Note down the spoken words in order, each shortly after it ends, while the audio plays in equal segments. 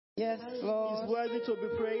Yes, Lord. He's worthy to be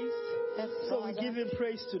praised. Yes, So we give him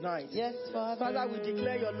praise tonight. Yes, Father. Father, we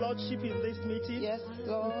declare your Lordship in this meeting. Yes,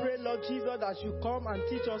 Lord. We pray, Lord Jesus, that you come and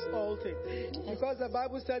teach us all things. Because the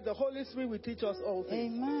Bible said the Holy Spirit will teach us all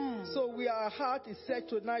things. Amen. So our heart is set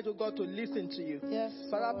tonight, oh God, to listen to you. Yes,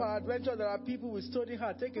 Father, Lord. peradventure, there are people with stony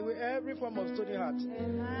heart. Take away every form of stony heart.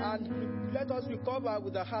 Amen. And let us recover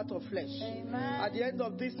with a heart of flesh. Amen. At the end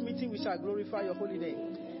of this meeting, we shall glorify your holy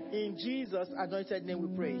name. In Jesus' anointed name we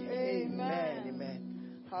pray. Amen. Amen.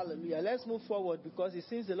 Hallelujah. Let's move forward because it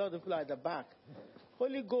seems a lot of people are at the back.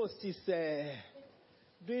 Holy Ghost is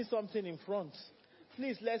doing something in front.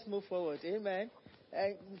 Please, let's move forward. Amen.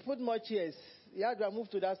 Put more chairs. You have to move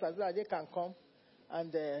to that side so that they can come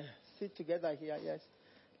and sit together here. Yes.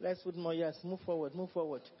 Let's put more. Yes. Move forward. Move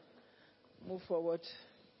forward. Move forward.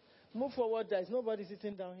 Move forward. There's nobody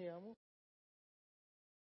sitting down here. Move.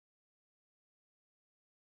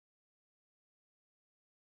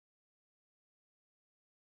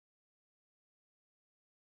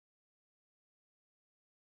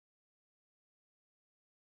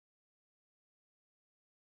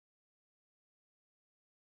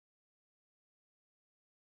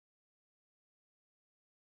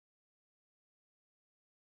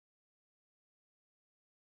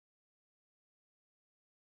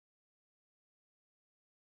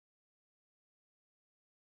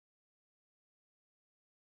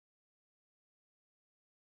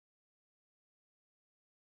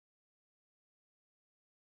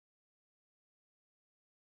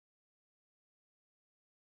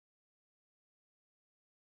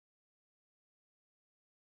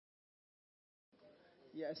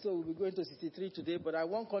 Yeah, so we'll be going to 63 today, but I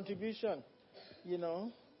want contribution,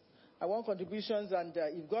 I want contributions, and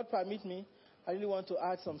if God permit me, I really want to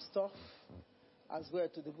add some stuff as well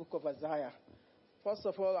to the book of Isaiah. First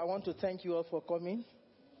of all, I want to thank you all for coming.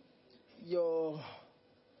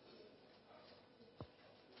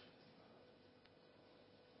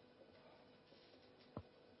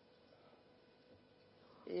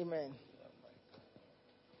 Amen.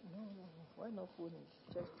 No, why not phone?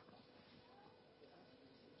 Check.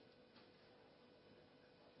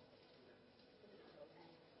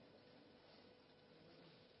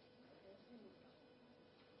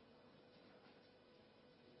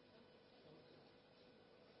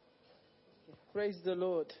 Praise the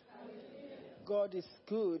Lord. God is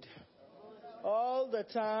good. All the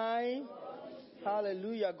time.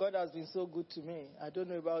 Hallelujah. God has been so good to me. I don't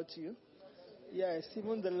know about you. Yes,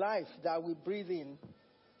 even the life that we breathe in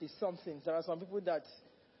is something. There are some people that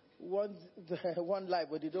want life,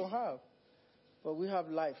 but they don't have. But we have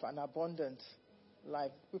life, an abundant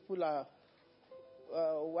life. People are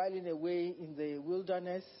whiling away in the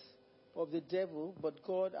wilderness of the devil, but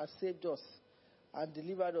God has saved us and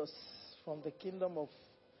delivered us from the kingdom of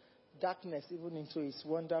darkness even into his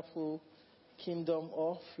wonderful kingdom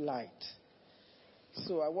of light.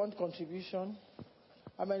 So I want contribution.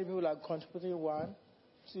 How many people are contributing? 1,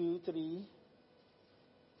 2, 3,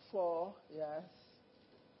 4, yes,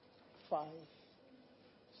 5.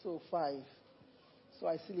 So 5. So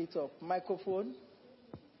I seal it up. Microphone.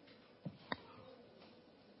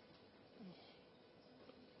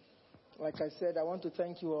 Like I said, I want to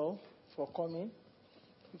thank you all for coming.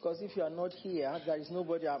 Because if you are not here, there is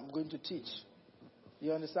nobody I'm going to teach.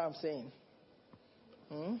 You understand what I'm saying?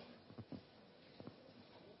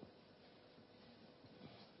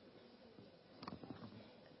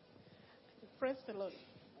 Praise the Lord.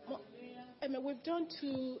 We've done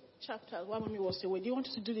 2 chapters. One mommy was away. Do you want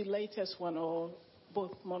to do the latest one or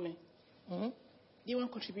both, mommy? Do you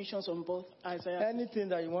want contributions on both, Isaiah? Anything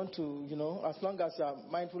that you want to, as long as you are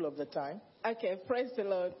mindful of the time. Okay, praise the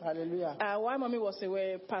Lord. Hallelujah. While mommy was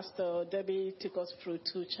away, Pastor Debbie took us through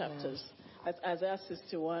 2 chapters, Isaiah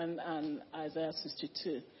 61 and Isaiah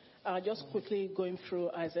 62. Just quickly going through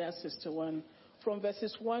Isaiah 61. From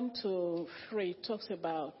verses 1 to 3, it talks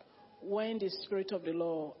about when the Spirit of the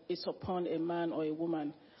Lord is upon a man or a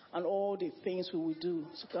woman and all the things we will do.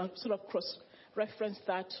 So you can sort of cross-reference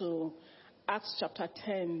that to Acts chapter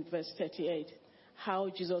 10, verse 38, how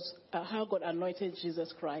God anointed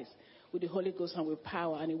Jesus Christ with the Holy Ghost and with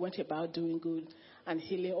power, and he went about doing good and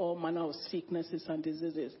healing all manner of sicknesses and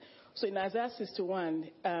diseases. So in Isaiah 61,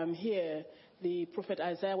 here, the prophet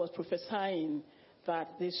Isaiah was prophesying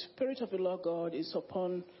that the Spirit of the Lord God is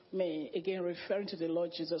upon me, again referring to the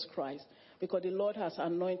Lord Jesus Christ, because the Lord has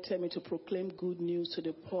anointed me to proclaim good news to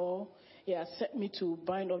the poor. He has sent me to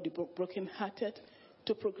bind up the brokenhearted,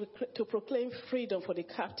 to proclaim freedom for the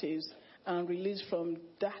captives and release from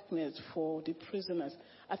darkness for the prisoners.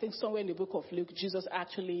 I think somewhere in the book of Luke, Jesus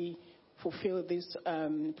actually fulfilled this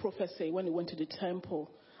prophecy when he went to the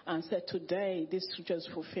temple and said, today this scripture is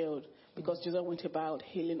fulfilled because Jesus went about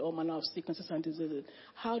healing all manner of sicknesses and diseases.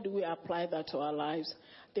 How do we apply that to our lives?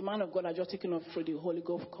 The man of God had just taken up through the Holy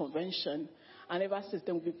Ghost Convention, and ever since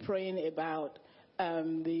then we'll be praying about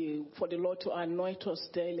for the Lord to anoint us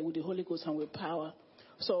daily with the Holy Ghost and with power.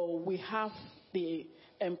 So we have the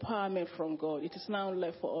empowerment from God. It is now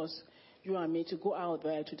left for us, you and me, to go out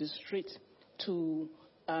there to the street to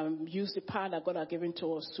use the power that God has given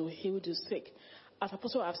to us to heal the sick. As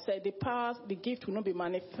Apostle have said, the power, the gift will not be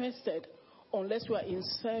manifested unless we are in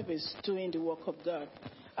service doing the work of God.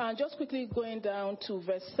 And just quickly going down to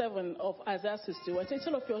verse 7 of Isaiah 61,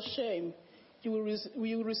 instead of your shame, you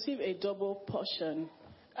will receive a double portion.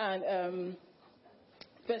 And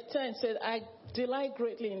verse 10 said, I delight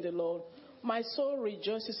greatly in the Lord. My soul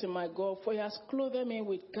rejoices in my God, for he has clothed me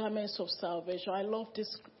with garments of salvation. I love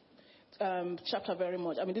this chapter very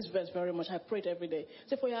much. I mean, this verse very much. I pray it every day.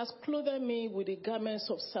 So, for he has clothed me with the garments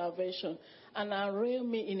of salvation and arrayed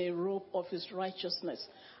me in a robe of his righteousness.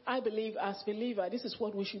 I believe as believer, this is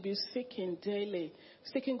what we should be seeking daily,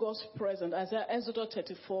 seeking God's presence. As Exodus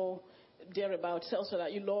 34, thereabout, tells us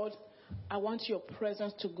that, you Lord, I want your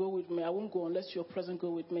presence to go with me. I won't go unless your presence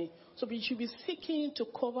go with me. So we should be seeking to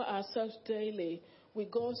cover ourselves daily with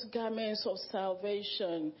God's garments of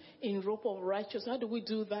salvation in robe of righteousness. How do we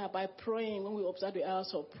do that? By praying. When we observe the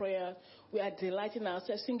hours of prayer, we are delighting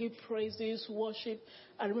ourselves, singing praises, worship.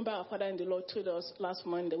 I remember our Father in the Lord told us last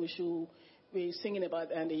Monday we should be singing about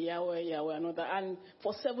the Yahweh, Yahweh, and all that. And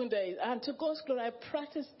for 7 days. And to God's glory, I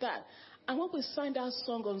practiced that. And when we sang that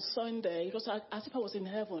song on Sunday, it was as if I was in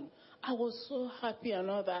heaven. I was so happy and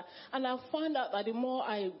all that. And I found out that the more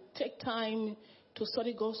I take time to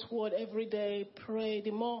study God's word every day, pray,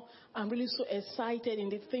 the more I'm really so excited in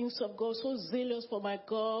the things of God, so zealous for my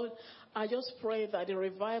God. I just pray that the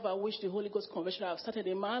revival which the Holy Ghost Convention have started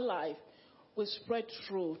in my life will spread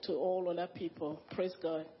through to all other people. Praise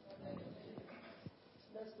God.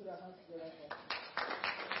 Let's put our hands together.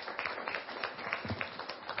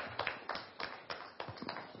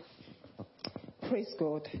 Praise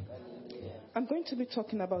God. I'm going to be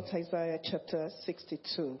talking about Isaiah chapter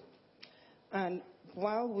 62. And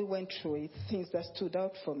while we went through it, things that stood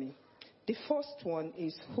out for me. The first one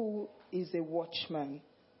is, who is a watchman?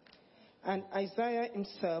 And Isaiah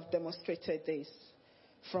himself demonstrated this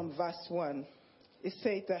from verse 1. He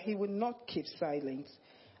said that he would not keep silent.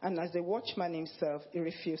 And as a watchman himself, he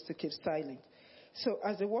refused to keep silent. So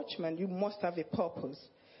as a watchman, you must have a purpose.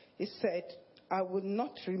 He said, I will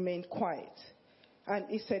not remain quiet. And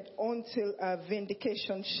he said, until our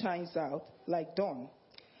vindication shines out like dawn.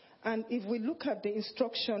 And if we look at the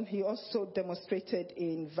instruction he also demonstrated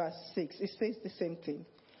in verse 6, it says the same thing.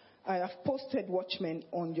 I have posted watchmen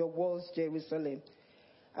on your walls, Jerusalem.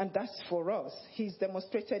 And that's for us. He's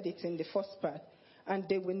demonstrated it in the first part. And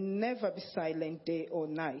they will never be silent day or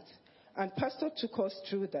night. And Pastor took us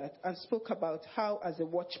through that and spoke about how, as a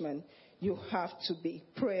watchman, you have to be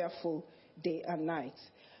prayerful day and night.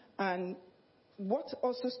 And what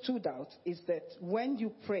also stood out is that when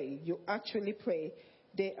you pray, you actually pray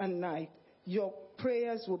day and night, your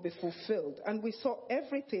prayers will be fulfilled. And we saw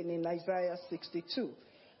everything in Isaiah 62,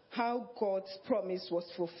 how God's promise was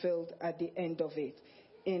fulfilled at the end of it,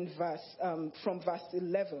 in from verse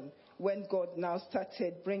 11, when God now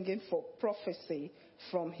started bringing forth prophecy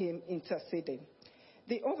from him interceding.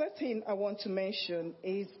 The other thing I want to mention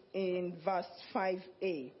is in verse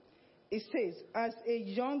 5a. It says, as a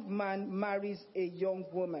young man marries a young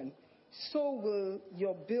woman, so will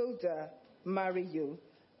your builder marry you.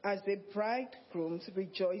 As a bridegroom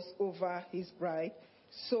rejoices over his bride,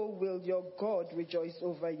 so will your God rejoice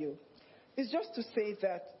over you. It's just to say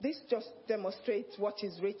that this just demonstrates what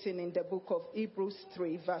is written in the book of Hebrews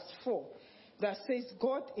 3, verse 4, that says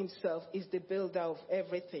God himself is the builder of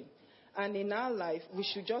everything. And in our life, we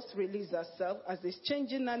should just release ourselves. As he's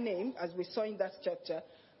changing our name, as we saw in that chapter,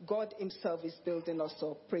 God himself is building us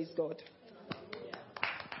up. Praise God.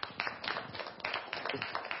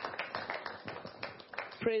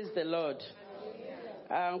 Praise the Lord.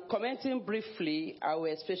 Commenting briefly, I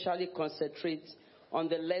will especially concentrate on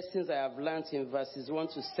the lessons I have learned in verses 1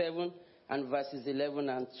 to 7 and verses 11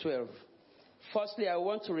 and 12. Firstly, I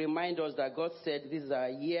want to remind us that God said this is a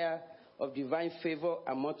year of divine favor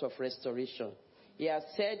and month of restoration. He has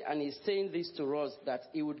said, and he's saying this to us, that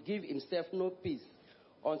he would give himself no peace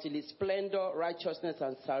until his splendor, righteousness,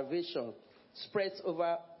 and salvation spreads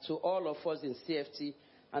over to all of us in CFT,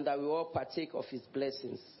 and that we all partake of his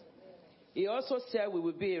blessings. He also said we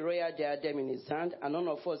will be a royal diadem in his hand, and none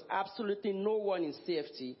of us, absolutely no one in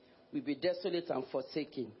CFT, will be desolate and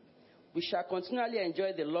forsaken. We shall continually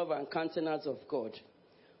enjoy the love and countenance of God.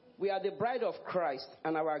 We are the bride of Christ,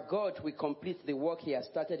 and our God will complete the work he has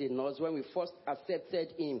started in us when we first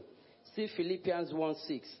accepted him. See Philippians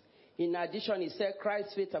 1:6. In addition, he said,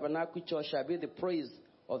 Christ's Faith Tabernacle Church shall be the praise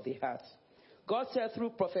of the heart. God said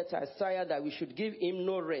through Prophet Isaiah that we should give him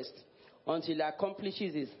no rest until he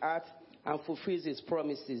accomplishes his heart and fulfills his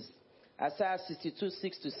promises. Isaiah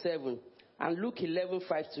 62:6-7, and Luke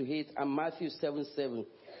 11:5-8, and Matthew 7:7,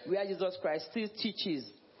 where Jesus Christ still teaches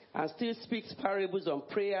and still speaks parables on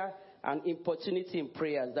prayer and importunity in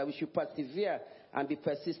prayers, that we should persevere and be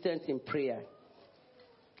persistent in prayer.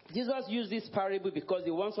 Jesus used this parable because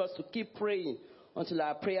he wants us to keep praying until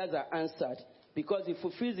our prayers are answered, because he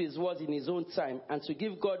fulfills his words in his own time, and to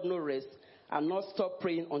give God no rest and not stop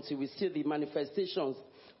praying until we see the manifestations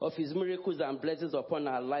of his miracles and blessings upon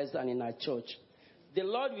our lives and in our church. The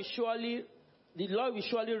Lord will surely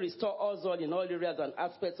restore us all in all areas and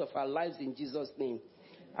aspects of our lives in Jesus' name.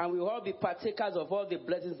 And we will all be partakers of all the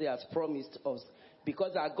blessings he has promised us,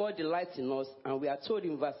 because our God delights in us, and we are told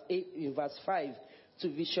in verse 5 to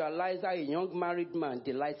visualize how a young married man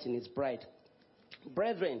delights in his bride.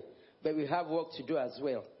 Brethren, but we have work to do as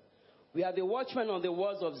well. We are the watchmen on the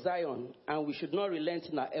walls of Zion, and we should not relent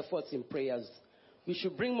in our efforts in prayers. We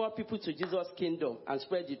should bring more people to Jesus' kingdom and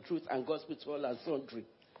spread the truth and gospel to all and sundry.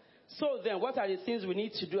 So then, what are the things we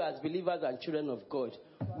need to do as believers and children of God?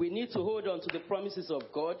 We need to hold on to the promises of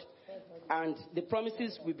God, and the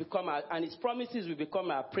promises will become his promises will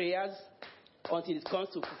become our prayers until it comes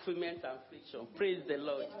to fulfillment and fruition. Praise the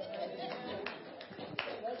Lord.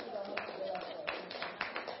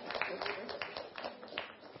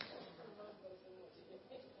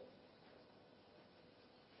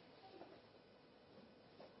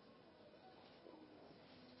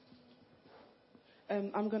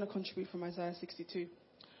 I'm going to contribute from Isaiah 62.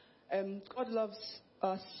 God loves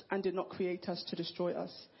us and did not create us to destroy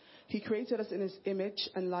us. He created us in his image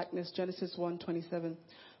and likeness, Genesis 1:27.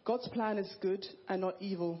 God's plan is good and not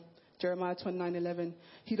evil, Jeremiah 29:11.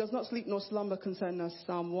 He does not sleep nor slumber concerning us,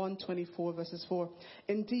 Psalm 124:4.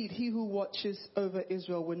 Indeed, he who watches over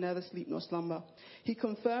Israel will never sleep nor slumber. He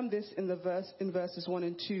confirmed this in verses 1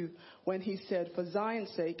 and 2, when he said, for Zion's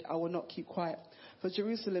sake, I will not keep quiet. For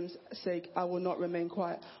Jerusalem's sake, I will not remain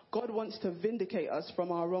quiet. God wants to vindicate us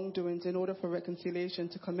from our wrongdoings in order for reconciliation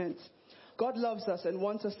to commence. God loves us and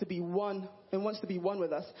wants us to be one, and wants to be one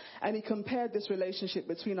with us. And he compared this relationship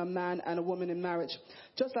between a man and a woman in marriage.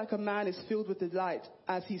 Just like a man is filled with delight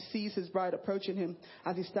as he sees his bride approaching him,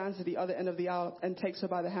 as he stands at the other end of the aisle and takes her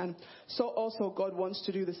by the hand, so also God wants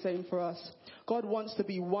to do the same for us. God wants to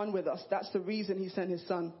be one with us. That's the reason he sent his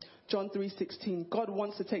son. John 3:16. God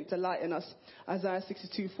wants to take delight in us. Isaiah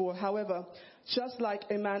 62:4. However, just like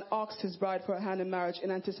a man asks his bride for a hand in marriage in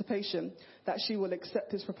anticipation that she will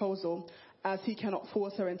accept his proposal, as he cannot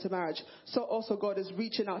force her into marriage, so also God is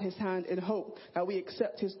reaching out his hand in hope that we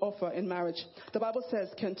accept his offer in marriage. The Bible says,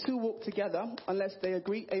 can two walk together unless they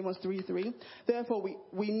agree? Amos 3:3. Therefore,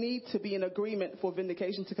 we need to be in agreement for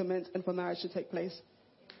vindication to commence and for marriage to take place.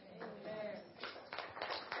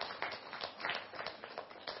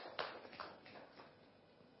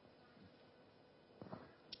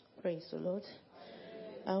 Praise the Lord.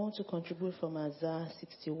 I want to contribute from Isaiah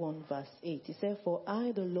 61 verse 8. He said, for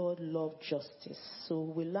I, the Lord, love justice. So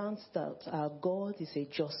we learned that our God is a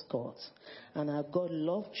just God. And our God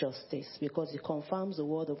loves justice because he confirms the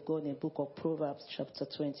word of God in the book of Proverbs chapter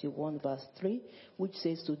 21 verse 3, which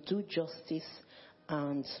says to do justice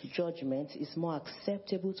and judgment is more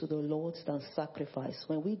acceptable to the Lord than sacrifice.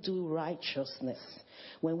 When we do righteousness,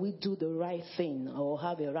 when we do the right thing or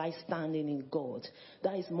have a right standing in God,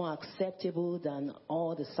 that is more acceptable than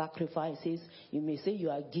all the sacrifices. You may say you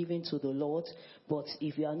are giving to the Lord, but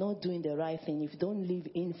if you are not doing the right thing, if you don't live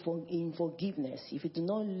in forgiveness, if you do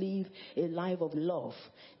not live a life of love,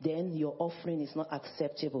 then your offering is not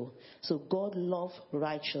acceptable. So God loves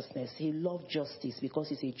righteousness. He loves justice because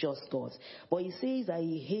he's a just God. But he says that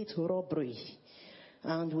he hates robbery.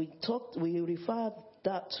 And we refer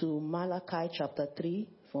that to Malachi chapter 3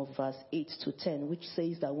 from verse 8 to 10, which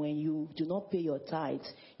says that when you do not pay your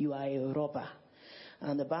tithes, you are a robber.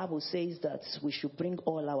 And the Bible says that we should bring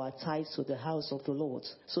all our tithes to the house of the Lord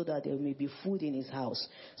so that there may be food in his house.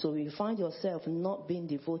 So if you find yourself not being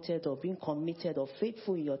devoted or being committed or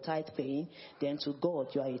faithful in your tithe paying, then to God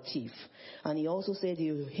you are a thief. And he also said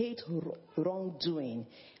you hate wrongdoing.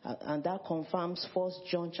 And that confirms 1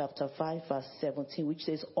 John chapter 5 verse 17, which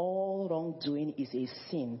says all wrongdoing is a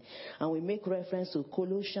sin. And we make reference to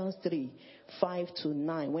Colossians 3, 5 to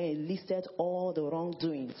 9, where he listed all the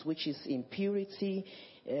wrongdoings, which is impurity,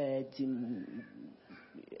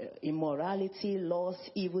 immorality, lust,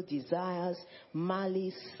 evil desires,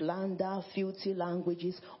 malice, slander, filthy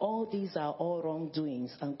languages. All these are all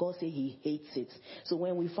wrongdoings, and God said He hates it. So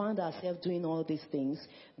when we find ourselves doing all these things,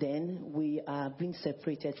 then we are being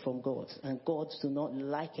separated from God, and God does not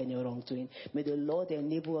like any wrongdoing. May the Lord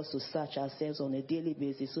enable us to search ourselves on a daily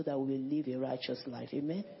basis so that we will live a righteous life.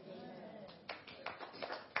 Amen.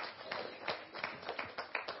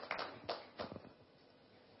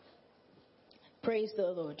 Praise the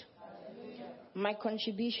Lord. My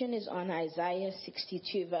contribution is on Isaiah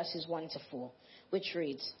 62 verses 1 to 4, which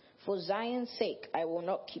reads, For Zion's sake I will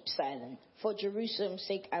not keep silent. For Jerusalem's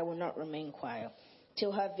sake I will not remain quiet,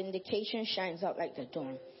 till her vindication shines out like the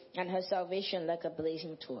dawn, and her salvation like a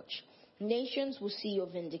blazing torch. Nations will see your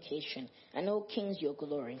vindication, and all kings your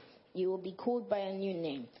glory. You will be called by a new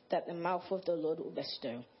name that the mouth of the Lord will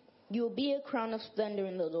bestow. You will be a crown of splendor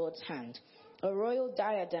in the Lord's hand, a royal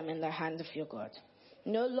diadem in the hand of your God.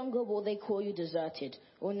 No longer will they call you deserted,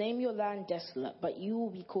 or name your land desolate, but you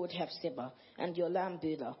will be called Hephzibah, and your land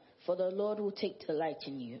Beulah, for the Lord will take delight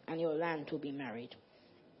in you, and your land will be married.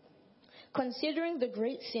 Considering the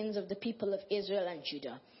great sins of the people of Israel and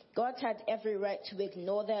Judah, God had every right to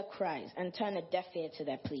ignore their cries and turn a deaf ear to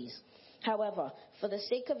their pleas. However, for the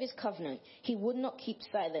sake of his covenant, he would not keep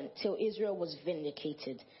silent till Israel was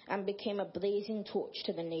vindicated and became a blazing torch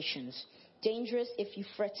to the nations. Dangerous if you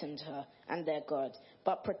threatened her and their God,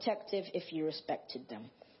 but protective if you respected them.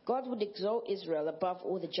 God would exalt Israel above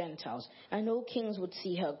all the Gentiles, and all kings would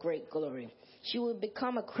see her great glory. She would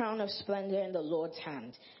become a crown of splendor in the Lord's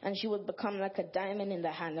hand, and she would become like a diamond in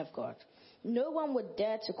the hand of God. No one would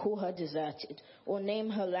dare to call her deserted or name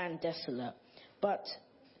her land desolate, but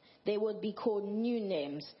they would be called new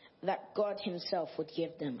names that God himself would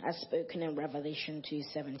give them, as spoken in Revelation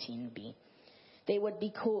 2:17b.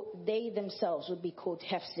 They themselves would be called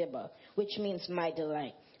Hephzibah, which means my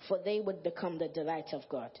delight, for they would become the delight of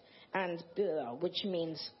God, and Beulah, which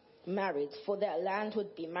means married, for their land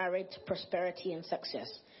would be married to prosperity and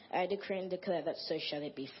success. I decree and declare that so shall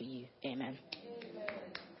it be for you. Amen.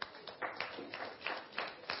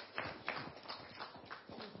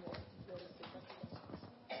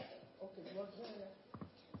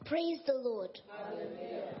 Praise the Lord.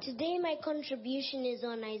 Today my contribution is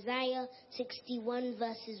on Isaiah 61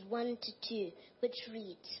 verses 1 to 2, which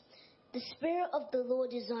reads, The Spirit of the Lord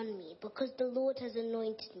is on me, because the Lord has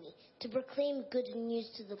anointed me to proclaim good news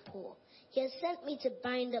to the poor. He has sent me to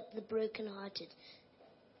bind up the brokenhearted,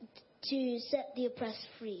 to set the oppressed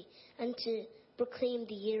free, and to proclaim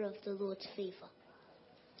the year of the Lord's favor.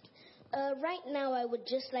 Right now, I would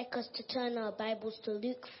just like us to turn our Bibles to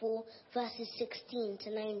Luke 4, verses 16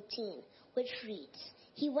 to 19, which reads,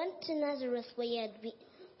 He went to Nazareth where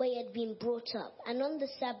he had been brought up, and on the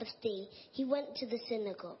Sabbath day he went to the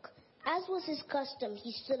synagogue. As was his custom,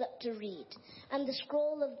 he stood up to read, and the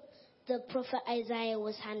scroll of the prophet Isaiah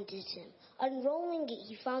was handed him. Unrolling it,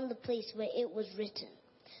 he found the place where it was written,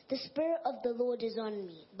 The Spirit of the Lord is on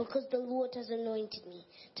me, because the Lord has anointed me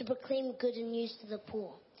to proclaim good news to the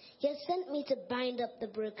poor. He has sent me to bind up the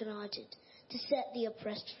brokenhearted, to set the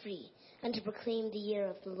oppressed free, and to proclaim the year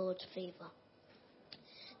of the Lord's favor.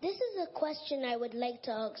 This is a question I would like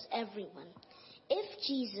to ask everyone. If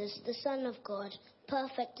Jesus, the Son of God,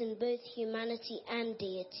 perfect in both humanity and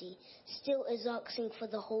deity, still is asking for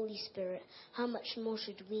the Holy Spirit, how much more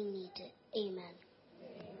should we need it? Amen.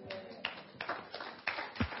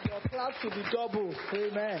 Your clap should be double.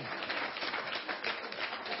 Amen.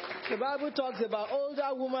 The Bible talks about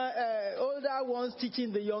older ones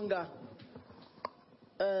teaching the younger.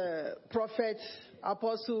 Prophet,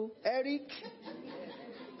 Apostle Eric,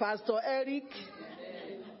 Pastor Eric.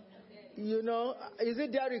 You know, is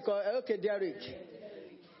it Derek? Okay, Derek.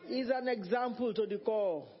 He's an example to the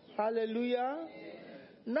core. Hallelujah.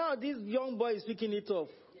 Now this young boy is picking it up.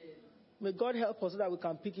 May God help us so that we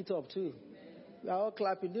can pick it up too. We are all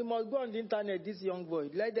clapping. They must go on the internet, this young boy.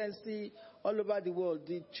 Let them see all over the world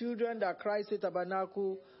the children that Christ Faith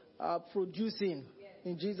Tabernacle are producing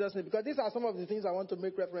in Jesus' name. Because these are some of the things I want to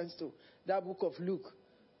make reference to. That book of Luke,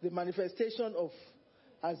 the manifestation of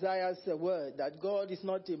Isaiah's word, that God is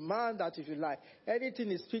not a man that he should lie. Anything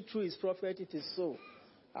he speaks through his prophet, it is so.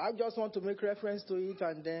 I just want to make reference to it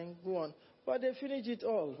and then go on. But they finish it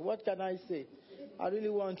all. What can I say? I really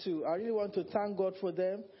want to thank God for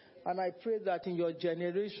them. And I pray that in your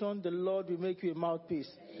generation, the Lord will make you a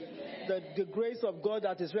mouthpiece. That the grace of God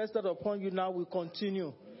that is rested upon you now will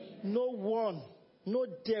continue. No one, no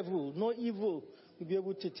devil, no evil will be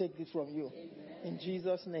able to take this from you. In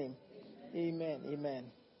Jesus' name. Amen. Amen.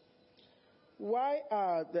 Why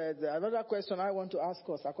another question I want to ask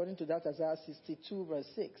us, according to that Isaiah 62 verse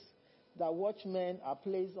 6. that watchmen are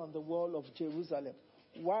placed on the wall of Jerusalem.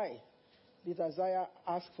 Why did Isaiah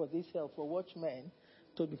ask for this help for watchmen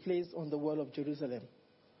to be placed on the wall of Jerusalem?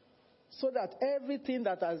 So that everything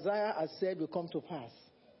that Isaiah has said will come to pass.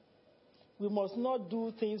 We must not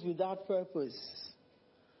do things without purpose.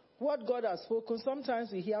 What God has spoken, sometimes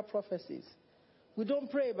we hear prophecies. We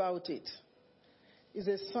don't pray about it. It's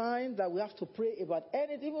a sign that we have to pray about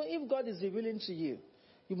anything. Even if God is revealing to you,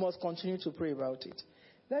 you must continue to pray about it.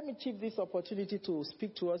 Let me take this opportunity to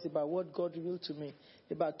speak to us about what God revealed to me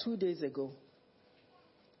about 2 days ago.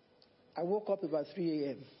 I woke up about 3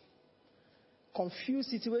 a.m. Confused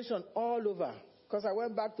situation all over because I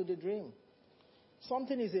went back to the dream.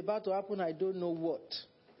 Something is about to happen, I don't know what.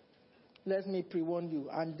 Let me pre-warn you.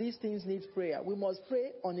 And these things need prayer. We must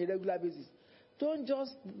pray on a regular basis. Don't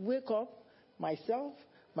just wake up, myself,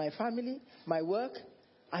 my family, my work,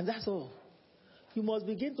 and that's all. You must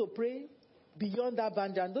begin to pray beyond that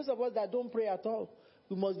boundary. And those of us that don't pray at all,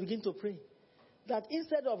 we must begin to pray. That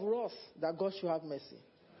instead of wrath, that God should have mercy.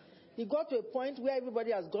 It got to a point where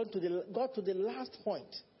everybody has got to the last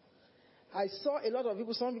point. I saw a lot of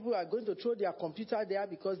people, some people are going to throw their computer there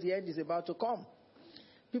because the end is about to come.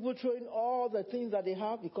 People throwing all the things that they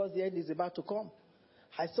have because the end is about to come.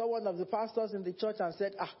 I saw one of the pastors in the church and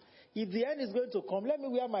said, if the end is going to come, let me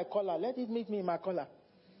wear my collar. Let it meet me in my collar.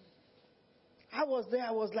 I was there,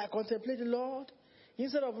 I was like contemplating, Lord,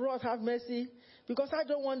 instead of wrath, have mercy. Because I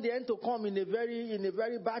don't want the end to come in a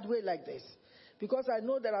very bad way like this. Because I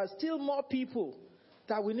know there are still more people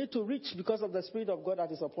that we need to reach because of the Spirit of God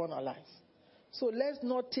that is upon our lives. So let's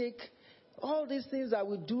not take all these things that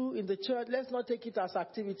we do in the church, let's not take it as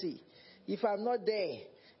activity. If I'm not there,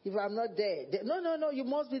 no, you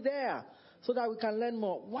must be there so that we can learn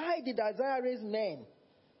more. Why did Isaiah raise men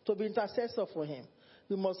to be intercessors for him?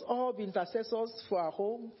 We must all be intercessors for our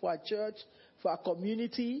home, for our church, for our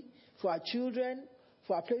community, for our children,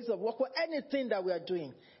 for our place of work, for anything that we are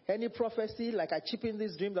doing. Any prophecy, like I chip in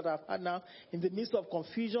this dream that I've had now, in the midst of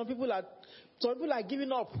confusion, some people are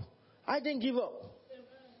giving up. I didn't give up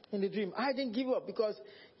in the dream. I didn't give up because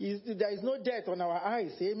there is no death on our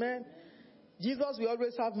eyes. Amen. Jesus will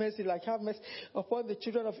always have mercy, like have mercy upon the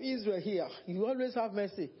children of Israel here. He will always have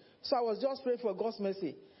mercy. So I was just praying for God's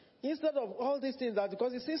mercy. Instead of all these things, that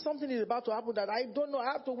because he sees something is about to happen that I don't know,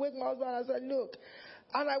 I have to wake my husband and I said, look.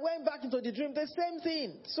 And I went back into the dream, the same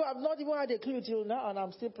thing. So I've not even had a clue till now, and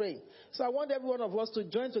I'm still praying. So I want every one of us to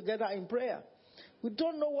join together in prayer. We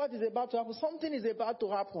don't know what is about to happen. Something is about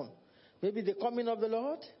to happen. Maybe the coming of the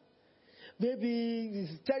Lord. Maybe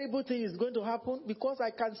this terrible thing is going to happen, because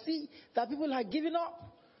I can see that people are giving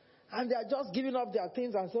up. And they are just giving up their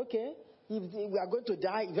things and say, okay, if we are going to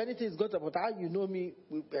die, if anything is going to happen, you know me,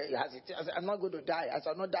 I'm not going to die. I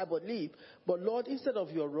shall not die but live. But Lord, instead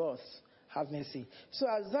of your wrath, have mercy. So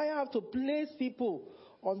Isaiah have to place people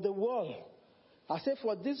on the wall. I say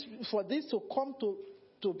for this to come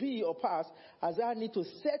to be or pass, Isaiah need to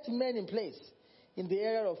set men in place in the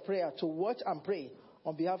area of prayer to watch and pray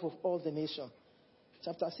on behalf of all the nation.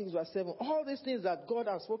 Chapter 6 verse 7. All these things that God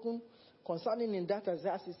has spoken concerning in that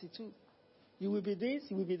Isaiah 62. You will be this,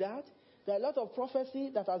 you will be that. There are a lot of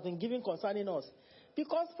prophecy that has been given concerning us.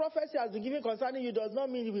 Because prophecy has been given concerning you does not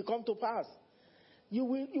mean it will come to pass. You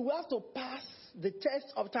will have to pass the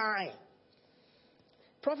test of time.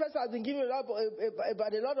 Prophecy has been given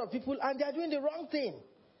about a lot of people, and they are doing the wrong thing.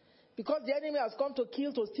 Because the enemy has come to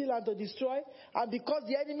kill, to steal, and to destroy, and because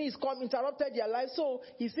the enemy is come, interrupted their life, so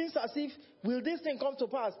it seems as if, will this thing come to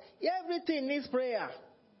pass? Everything needs prayer.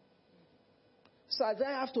 So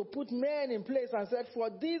Isaiah have to put men in place and said, for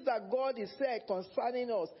this that God is said concerning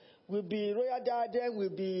us, will be royal diadem,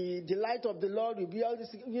 will be the light of the Lord, will be all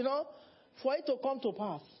this, for it to come to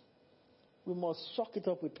pass, we must shock it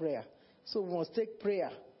up with prayer. So we must take prayer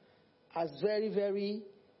as very, very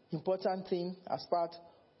important thing as part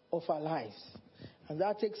of our lives. And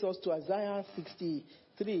that takes us to Isaiah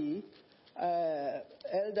 63.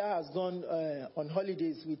 Elder has gone on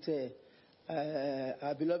holidays with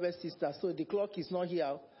our beloved sister. So the clock is not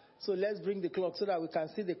here. So let's bring the clock so that we can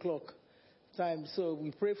see the clock time. So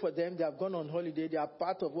we pray for them. They have gone on holiday. They are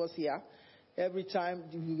part of us here. Every time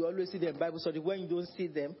you always see them in Bible study. When you don't see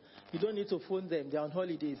them, you don't need to phone them. They're on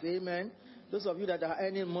holidays. Amen. Those of you that are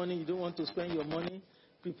earning money, you don't want to spend your money,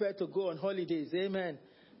 prepare to go on holidays. Amen.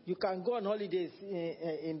 You can go on holidays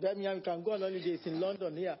in Birmingham. You can go on holidays in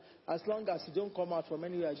London here. As long as you don't come out from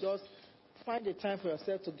anywhere, just find a time for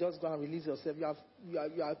yourself to just go and release yourself. You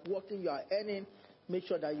are working, you are earning. Make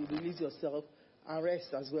sure that you release yourself and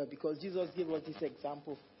rest as well, because Jesus gave us this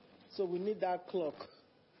example. So we need that clock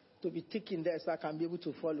to be ticking there so I can be able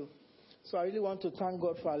to follow. So I really want to thank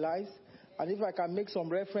God for our lives. And if I can make some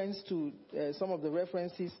reference to some of the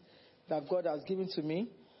references that God has given to me,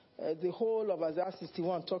 the whole of Isaiah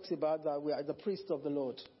 61 talks about that we are the priests of the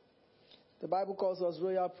Lord. The Bible calls us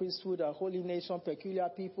royal priesthood, a holy nation, peculiar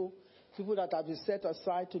people, people that have been set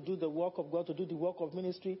aside to do the work of God, to do the work of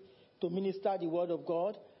ministry, to minister the word of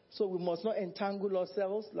God. So we must not entangle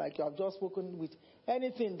ourselves, like you have just spoken, with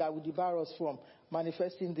anything that would debar us from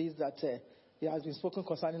manifesting this that it has been spoken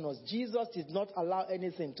concerning us. Jesus did not allow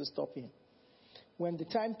anything to stop him. When the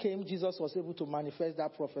time came, Jesus was able to manifest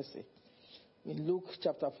that prophecy. In Luke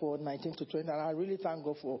chapter 4, 19 to 20, and I really thank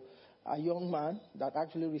God for a young man that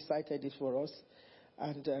actually recited it for us.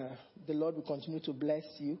 And the Lord will continue to bless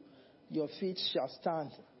you. Your feet shall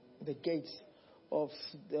stand in the gates of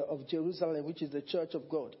Jerusalem, which is the church of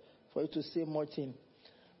God, for you to say more things.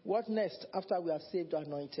 What next after we are saved or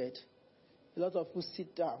anointed? A lot of people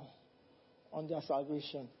sit down on their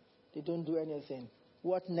salvation. They don't do anything.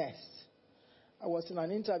 What next? I was in an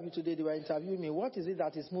interview today. They were interviewing me. What is it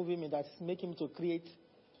that is moving me, that is making me to create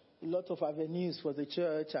a lot of avenues for the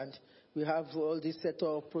church, and we have all these set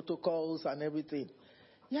of protocols and everything?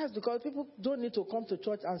 Yes, because people don't need to come to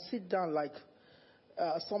church and sit down like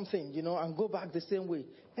something, and go back the same way.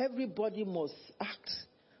 Everybody must act,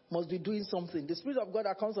 must be doing something. The Spirit of God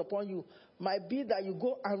that comes upon you might be that you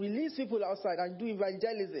go and release people outside and do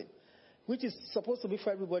evangelism, which is supposed to be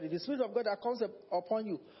for everybody. The Spirit of God that comes upon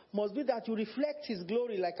you must be that you reflect His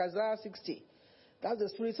glory, like Isaiah 60. That's the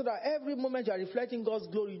Spirit. So that every moment you are reflecting God's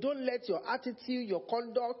glory, you don't let your attitude, your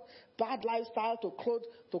conduct, bad lifestyle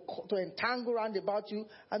to entangle around about you,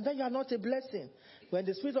 and then you are not a blessing. When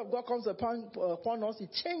the Spirit of God comes upon us,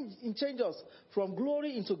 it changes us from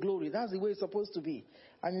glory into glory. That's the way it's supposed to be.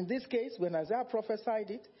 And in this case, when Isaiah prophesied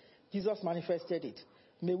it, Jesus manifested it.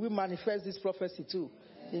 May we manifest this prophecy too,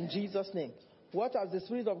 in Jesus' name. What has the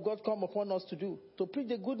Spirit of God come upon us to do? To preach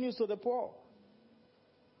the good news to the poor.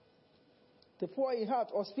 The poor in heart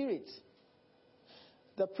or spirit.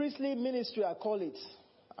 The priestly ministry, I call it,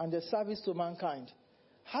 and the service to mankind.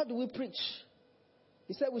 How do we preach?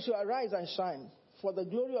 He said we should arise and shine, for the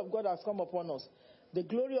glory of God has come upon us. The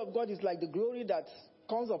glory of God is like the glory that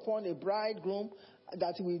comes upon a bridegroom,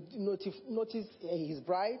 that we notice his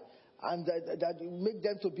bride, and that make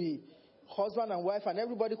them to be husband and wife, and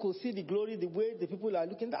everybody could see the glory, the way the people are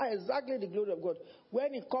looking. That is exactly the glory of God.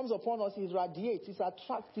 When it comes upon us, it radiates, it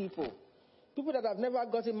attracts people. People that have never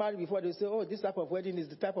gotten married before, they say, oh, this type of wedding is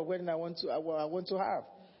the type of wedding I want to have.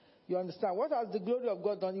 You understand? What has the glory of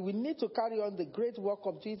God done? We need to carry on the great work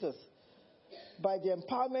of Jesus by the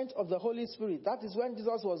empowerment of the Holy Spirit. That is when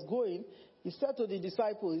Jesus was going. He said to the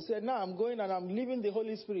disciples, he said, now I'm going and I'm leaving the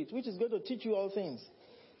Holy Spirit, which is going to teach you all things.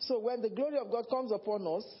 So when the glory of God comes upon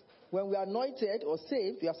us, when we are anointed or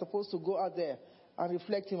saved, we are supposed to go out there and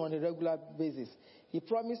reflect Him on a regular basis. He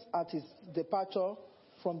promised at His departure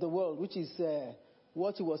from the world, which is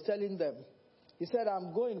what He was telling them. He said,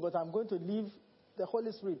 I'm going, but I'm going to leave the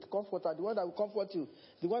Holy Spirit, Comforter, the one that will comfort you,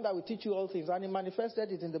 the one that will teach you all things. And He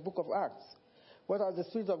manifested it in the book of Acts. What has the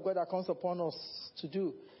Spirit of God that comes upon us to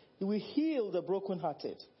do? He will heal the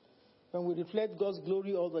brokenhearted. When we reflect God's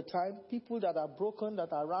glory all the time, people that are broken,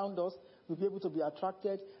 that are around us, will be able to be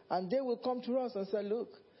attracted, and they will come to us and say, look,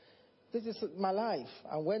 this is my life.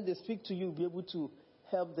 And when they speak to you, you'll be able to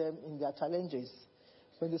help them in their challenges.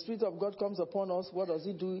 When the Spirit of God comes upon us, what does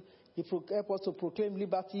He do? He helps us to proclaim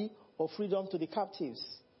liberty or freedom to the captives.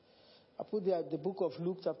 I put there the book of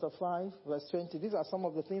Luke chapter 5, verse 20. These are some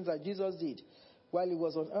of the things that Jesus did while He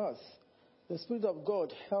was on earth. The Spirit of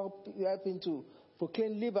God helped Him to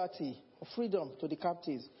proclaim liberty or freedom to the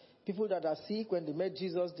captives. People that are sick, when they met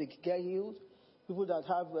Jesus, they get healed. People that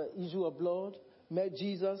have issue of blood met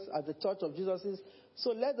Jesus at the touch of Jesus.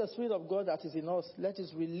 So let the Spirit of God that is in us, let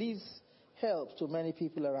it release help to many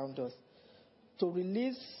people around us. To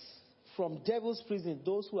release from devil's prison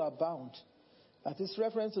those who are bound. That is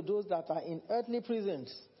reference to those that are in earthly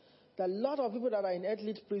prisons. There are a lot of people that are in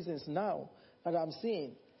earthly prisons now that I'm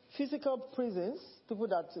seeing. Physical prisons, people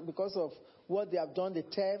that because of what they have done, the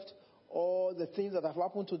theft, or the things that have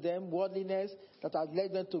happened to them, worldliness, that have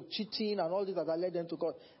led them to cheating and all this that have led them to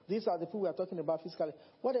God. These are the people we are talking about physically.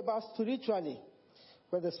 What about spiritually?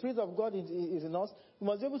 When the Spirit of God is in us, we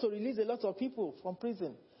must be able to release a lot of people from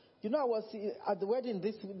prison. I was at the wedding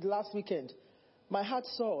this last weekend. My heart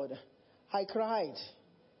soared. I cried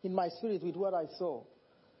in my spirit with what I saw.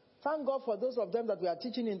 Thank God for those of them that we are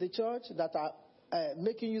teaching in the church that are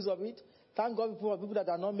making use of it. Thank God for people that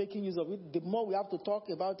are not making use of it. The more we have to talk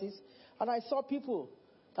about this. And I saw people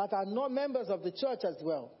that are not members of the church as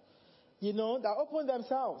well, that open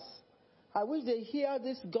themselves. I wish they hear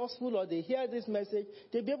this gospel or they hear this message,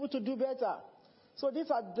 they'll be able to do better. So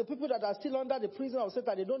these are the people that are still under the prison of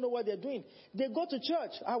Satan. They don't know what they're doing. They go to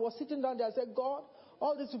church. I was sitting down there. I said, God,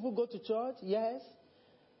 all these people go to church. Yes.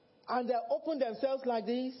 And they open themselves like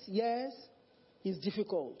this. Yes. It's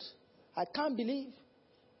difficult. I can't believe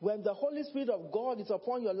when the Holy Spirit of God is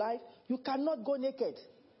upon your life, you cannot go naked.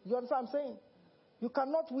 You understand what I'm saying? You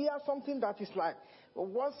cannot wear something that is like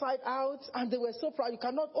one side out, and they were so proud. You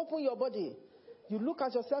cannot open your body. You look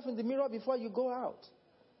at yourself in the mirror before you go out.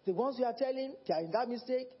 The ones you are telling, they are in that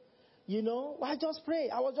mistake. You know, why just pray?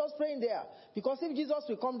 I was just praying there. Because if Jesus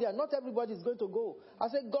will come there, not everybody is going to go. I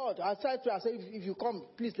said, God, I tried to. I said, if you come,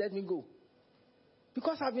 please let me go.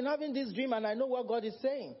 Because I've been having this dream and I know what God is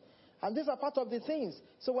saying. And these are part of the things.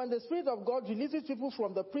 So when the Spirit of God releases people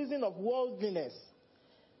from the prison of worldliness,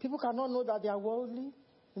 people cannot know that they are worldly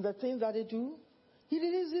in the things that they do. He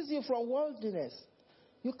releases you from worldliness.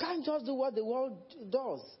 You can't just do what the world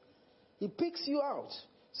does. He picks you out.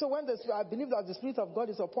 So when I believe that the Spirit of God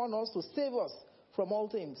is upon us to save us from all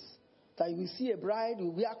things. That you see a bride, you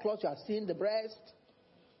wear clothes, you are seeing the breast,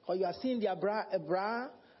 or you are seeing their bra,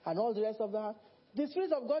 and all the rest of that. The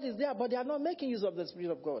Spirit of God is there, but they are not making use of the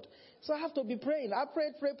Spirit of God. So I have to be praying. I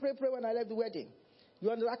prayed when I left the wedding.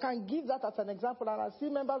 I can give that as an example. And I see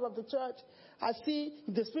members of the church. I see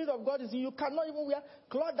if the Spirit of God is in you. You cannot even wear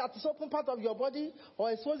cloth that is open part of your body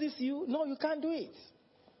or exposes you. No, you can't do it.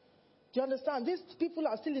 Do you understand? These people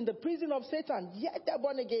are still in the prison of Satan, yet they're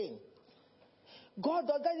born again. God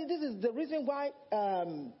does that. This is the reason why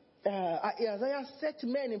Isaiah set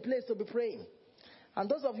men in place to be praying. And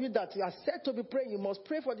those of you that are set to be praying, you must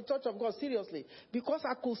pray for the church of God seriously. Because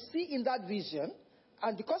I could see in that vision,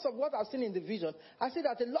 and because of what I've seen in the vision, I see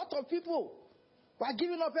that a lot of people were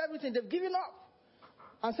giving up everything. They've given up.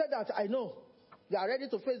 And said that, I know, they are ready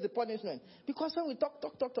to face the punishment. Because when we talk,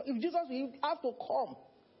 if Jesus will have to come,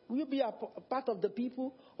 will you be a part of the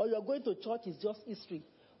people? Or you're going to church is just history?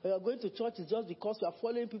 Or you're going to church is just because you are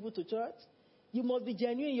following people to church? You must be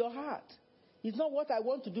genuine in your heart. It's not what I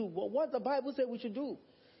want to do, but what the Bible says we should do.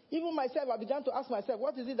 Even myself, I began to ask myself,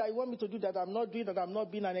 what is it that you want me to do that I'm not doing, that I'm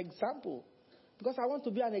not being an example? Because I want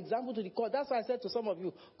to be an example to the court. That's why I said to some of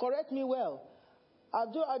you, correct me well.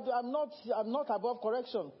 I'm not above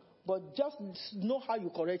correction, but just know how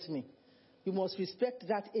you correct me. You must respect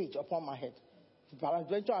that age upon my head.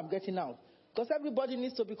 Peradventure, I'm getting out. Because everybody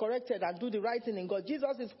needs to be corrected and do the right thing in God.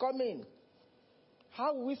 Jesus is coming.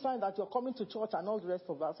 How will we find that you're coming to church and all the rest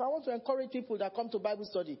of that? So I want to encourage people that come to Bible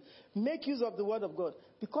study. Make use of the word of God.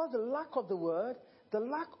 Because the lack of the word, the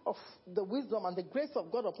lack of the wisdom and the grace of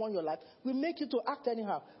God upon your life will make you to act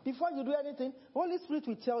anyhow. Before you do anything, Holy Spirit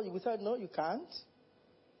will tell you. We said, no, you can't.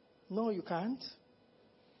 No, you can't.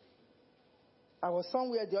 I was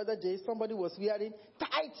somewhere the other day. Somebody was wearing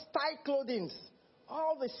tight clothing.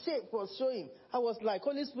 All the shape was showing. I was like,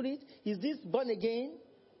 Holy Spirit, is this born again?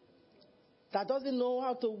 That doesn't know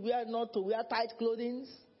how to wear, not to wear tight clothing.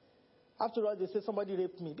 After all, they say somebody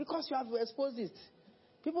raped me. Because you have to expose it.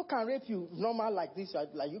 People can rape you normal like this,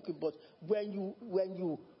 like you could, but when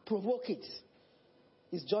you provoke it,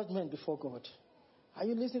 it's judgment before God. Are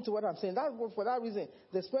you listening to what I'm saying? For that reason,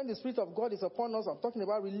 when the Spirit of God is upon us, I'm talking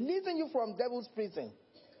about releasing you from devil's prison.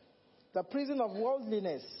 The prison of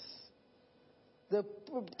worldliness. The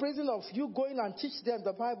prison of you going and teach them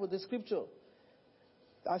the Bible, the scripture.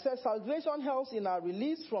 I said salvation helps in our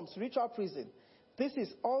release from spiritual prison. This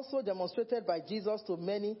is also demonstrated by Jesus to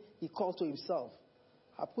many he called to himself.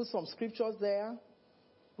 I put some scriptures there.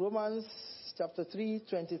 Romans chapter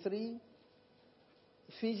 3:23.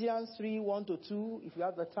 Ephesians 3:1-2. If you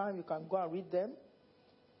have the time, you can go and read them.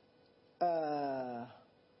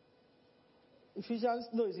 Ephesians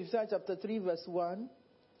chapter 3 verse 1.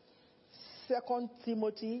 2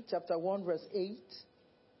 Timothy chapter 1 verse 8.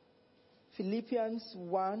 Philippians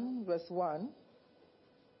 1 verse 1.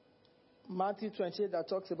 Matthew 28 that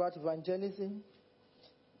talks about evangelism.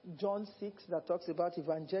 John 6 that talks about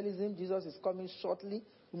evangelism. Jesus is coming shortly.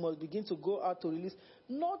 We must begin to go out to release.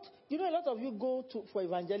 A lot of you go for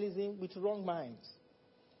evangelism with wrong minds.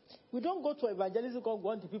 We don't go to evangelism because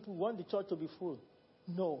we want the church to be full.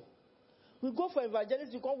 No. We go for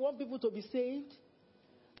evangelism because we want people to be saved.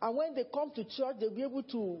 And when they come to church, they'll be able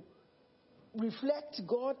to reflect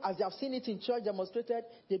God as they have seen it in church demonstrated.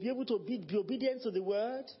 They'll be able to be obedient to the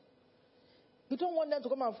word. We don't want them to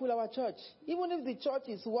come and fill our church. Even if the church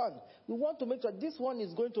is one, we want to make sure this one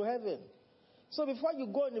is going to heaven. So before you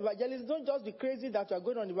go on evangelism, don't just be crazy that you are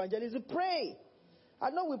going on evangelism. Pray. I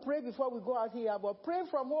know we pray before we go out here, but pray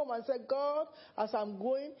from home and say, God, as I'm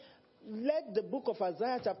going, let the book of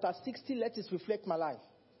Isaiah chapter 60, let it reflect my life.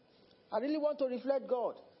 I really want to reflect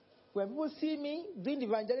God. When people see me doing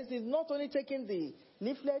evangelism, it's not only taking the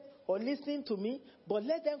leaflet or listening to me, but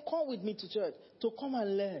let them come with me to church to come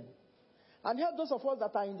and learn. And help those of us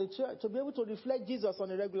that are in the church to be able to reflect Jesus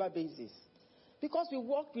on a regular basis. Because we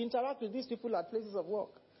work, we interact with these people at places of work.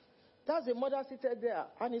 That's a mother seated there,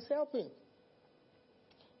 and is helping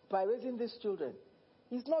by raising these children.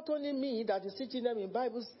 It's not only me that is teaching them in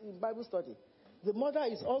Bible study. The mother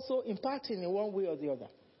is also impacting in one way or the other.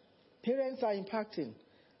 Parents are impacting.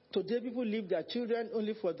 Today people leave their children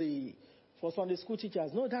only for Sunday school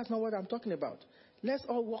teachers. No, that's not what I'm talking about. Let's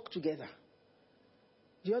all work together.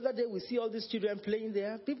 The other day we see all these children playing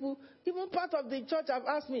there. People, even part of the church have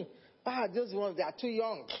asked me, those ones, they are too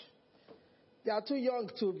young. They are too young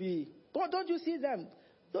to be. But don't you see them?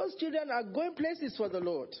 Those children are going places for the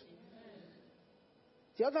Lord.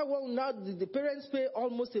 The other one now, the parents pay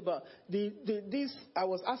almost about this. I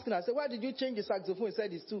was asking, I said, why did you change the saxophone? He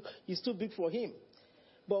said it's too big for him.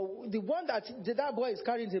 But the one that boy is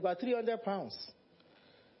carrying is about 300 pounds.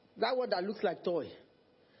 That one that looks like toy.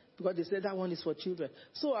 Because they said that one is for children.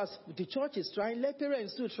 So as the church is trying, let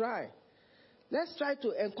parents too try. Let's try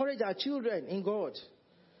to encourage our children in God.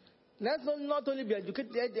 Let's not only be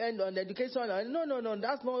educated on education. No.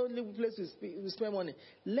 That's not only the place we spend money.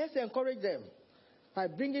 Let's encourage them by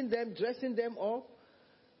bringing them, dressing them up.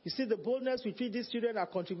 You see the boldness with which these children are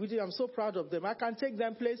contributing. I'm so proud of them. I can take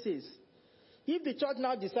them places. If the church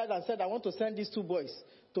now decided and said, I want to send these two boys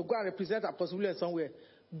to go and represent Apostle William somewhere,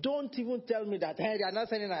 don't even tell me that, hey, they are not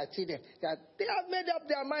sending our children. That they have made up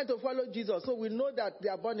their mind to follow Jesus. So we know that they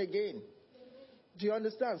are born again. Do you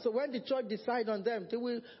understand? So when the church decide on them, they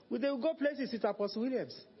will go places with Apostle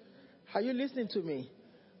Williams. Are you listening to me?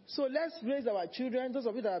 So let's raise our children. Those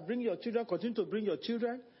of you that are bringing your children, continue to bring your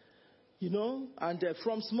children. And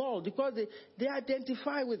from small, because they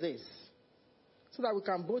identify with this. So that we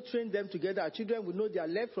can both train them together. Our children will know their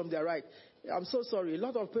left from their right. I'm so sorry. A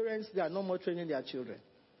lot of parents, they are no more training their children.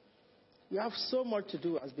 We have so much to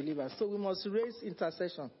do as believers. So we must raise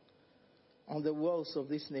intercession on the walls of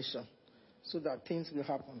this nation so that things will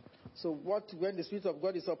happen. So when the Spirit of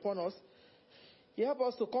God is upon us, He helps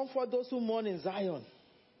us to comfort those who mourn in Zion.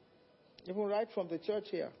 Even right from the church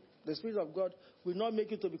here. The Spirit of God will not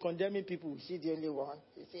make you to be condemning people. Is she the only one?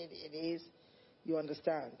 He said it is. You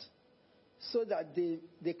understand? So that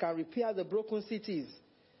they can repair the broken cities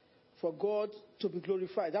for God to be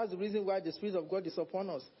glorified. That's the reason why the Spirit of God is upon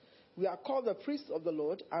us. We are called the priests of the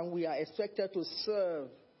Lord, and we are expected to serve.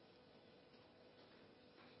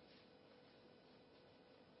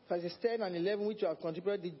 Verses 10 and 11, which you have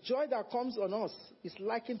contributed, the joy that comes on us is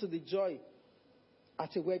likened to the joy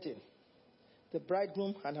at a wedding. The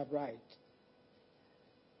bridegroom and her bride.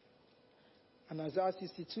 And Isaiah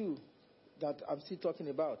 62, that I'm still talking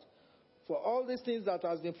about. For all these things that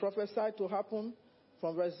has been prophesied to happen,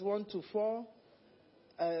 from verse 1 to 4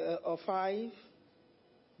 or 5,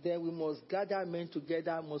 then we must gather men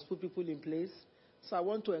together, must put people in place. So I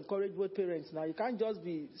want to encourage both parents now. You can't just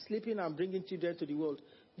be sleeping and bringing children to the world.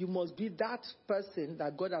 You must be that person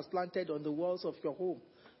that God has planted on the walls of your home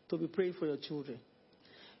to be praying for your children.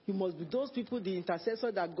 You must be those people, the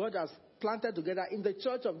intercessor that God has planted together in the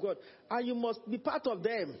church of God. And you must be part of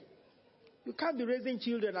them. You can't be raising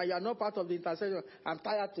children and you are not part of the intercession. I'm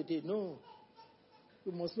tired today. No.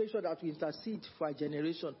 We must make sure that we intercede for our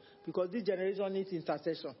generation. Because this generation needs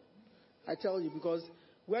intercession. I tell you, because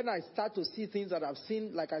when I start to see things that I've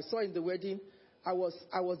seen, like I saw in the wedding, I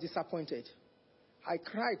was disappointed. I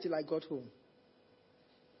cried till I got home.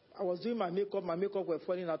 I was doing my makeup were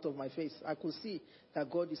falling out of my face. I could see that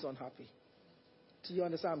God is unhappy. Do you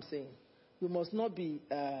understand what I'm saying? We must not be,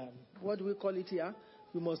 what do we call it here?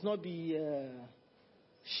 We must not be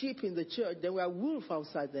sheep in the church. Then we are wolf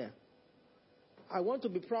outside there. I want to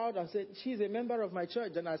be proud and say, she's a member of my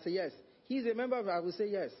church. Then I say yes. He's a member of I will say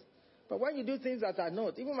yes. But when you do things that are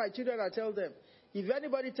not, even my children, I tell them, if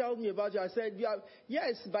anybody tells me about you, I said,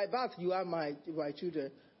 yes, by birth you are my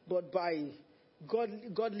children. But by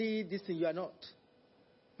godly this thing, you are not.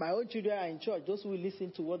 My own children are in church. Those who will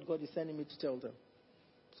listen to what God is sending me to tell them.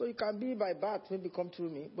 So you can be by birth, maybe come through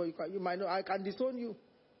me, but you might know I can disown you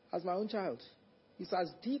as my own child. It's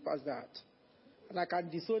as deep as that. And I can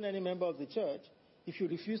disown any member of the church if you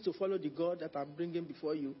refuse to follow the God that I'm bringing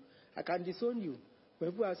before you. I can disown you.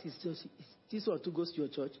 When people ask, is this one to go to your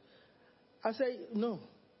church? I say, no.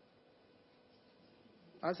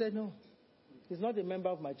 I said, no. He's not a member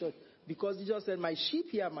of my church. Because Jesus said, my sheep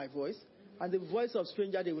hear my voice, and the voice of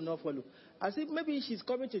stranger they will not follow. I said, maybe she's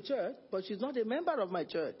coming to church, but she's not a member of my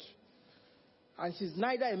church. And she's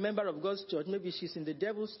neither a member of God's church. Maybe she's in the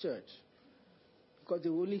devil's church. Because they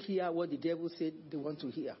will only hear what the devil said they want to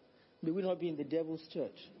hear. May we not be in the devil's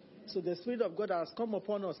church. So the Spirit of God has come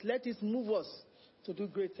upon us. Let it move us to do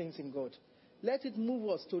great things in God. Let it move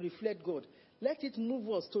us to reflect God. Let it move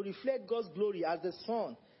us to reflect God's glory as the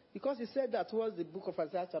sun. Because he said that towards the book of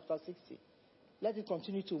Isaiah chapter 60. Let it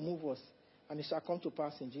continue to move us, and it shall come to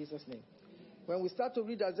pass in Jesus' name. When we start to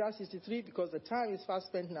read Isaiah 63, because the time is fast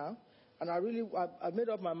spent now, and I made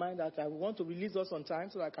up my mind that I want to release us on time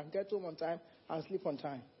so that I can get home on time and sleep on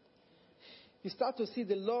time. You start to see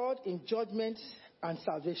the Lord in judgment and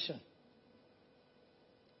salvation.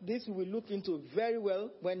 This we will look into very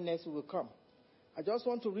well when next we will come. I just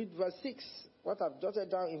want to read verse 6, what I've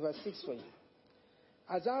jotted down in verse 6 for you.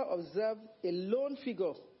 Isaiah observed a lone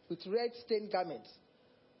figure with red stained garments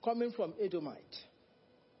coming from Edomite,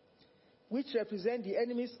 which represent the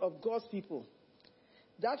enemies of God's people.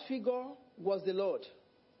 That figure was the Lord,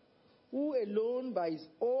 who alone by his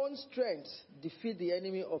own strength defeat the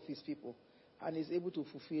enemy of his people and is able to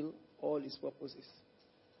fulfill all his purposes.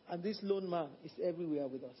 And this lone man is everywhere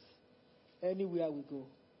with us, anywhere we go.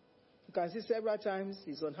 You can see several times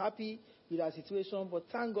he's unhappy with our situation, but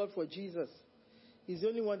thank God for Jesus. He's the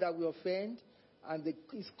only one that we offend, and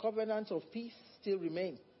his covenant of peace still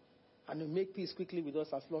remains. And will make peace quickly with us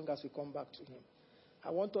as long as we come back to him. I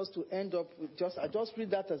want us to end up with I just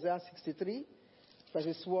read that Isaiah 63,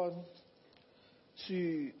 verses 1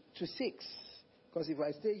 to 6. Because if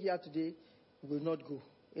I stay here today, we will not go.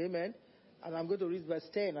 Amen. And I'm going to read verse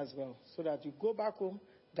 10 as well, so that you go back home,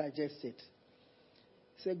 digest it.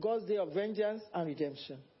 It's God's day of vengeance and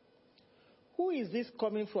redemption. Who is this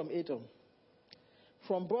coming from Edom?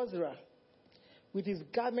 From Bozrah, with his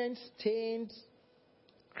garments stained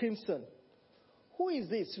crimson. Who is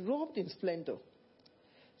this robed in splendor,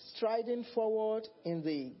 striding forward in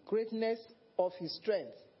the greatness of his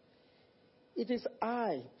strength? It is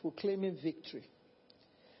I proclaiming victory,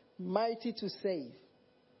 mighty to save.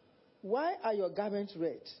 Why are your garments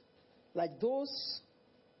red, like those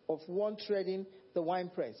of one treading the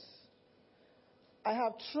winepress? I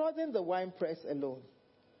have trodden the winepress alone.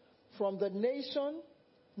 From the nation,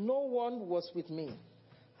 no one was with me.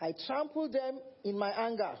 I trampled them in my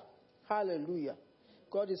anger. Hallelujah.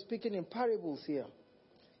 God is speaking in parables here.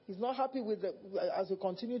 He's not happy with as we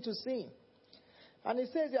continue to sin. And he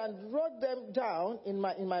says, and brought them down in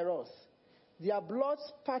my wrath. Their blood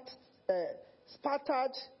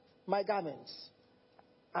spattered my garments,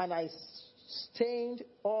 and I stained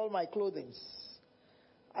all my clothing.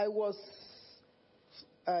 It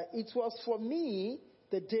was for me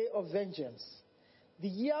the day of vengeance. The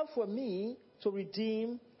year for me to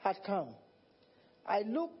redeem had come. I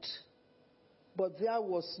looked, but there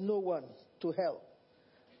was no one to help.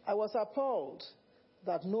 I was appalled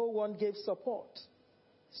that no one gave support.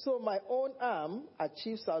 So my own arm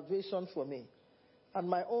achieved salvation for me, and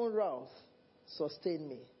my own wrath sustained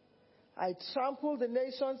me. I trampled the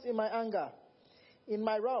nations in my anger. In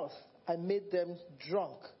my wrath, I made them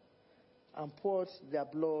drunk and poured their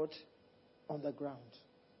blood on the ground.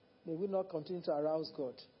 May we not continue to arouse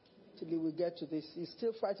God till we get to this. He's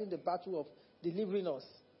still fighting the battle of delivering us,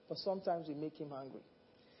 but sometimes we make him angry.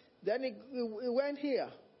 Then he went here.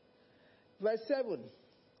 Verse 7.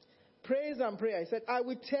 Praise and prayer. He said, I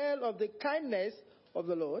will tell of the kindness of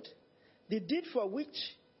the Lord, the deed for which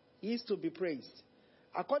he is to be praised.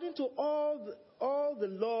 According to all the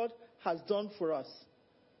Lord has done for us.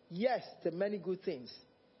 Yes, the many good things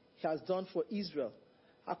he has done for Israel.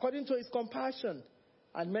 According to his compassion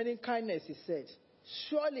and many kindness, he said,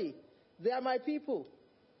 surely they are my people.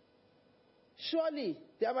 Surely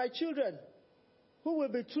they are my children who will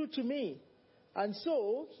be true to me. And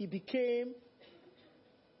so he became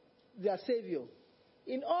their savior.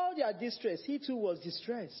 In all their distress, he too was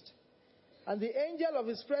distressed. And the angel of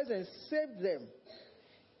his presence saved them.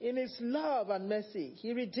 In his love and mercy,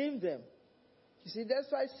 he redeemed them. You see, that's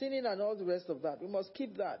why sinning and all the rest of that. We must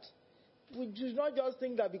keep that. We do not just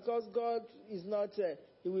think that because God is not,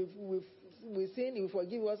 we sin, he will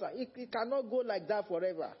forgive us. It cannot go like that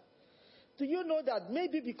forever. Do you know that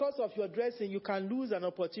maybe because of your dressing, you can lose an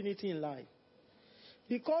opportunity in life?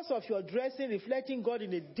 Because of your dressing, reflecting God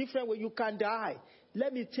in a different way, you can die.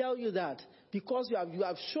 Let me tell you that. Because you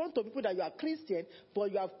have shown to people that you are Christian,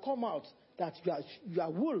 but you have come out that you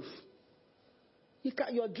are wolf.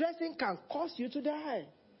 Your dressing can cause you to die.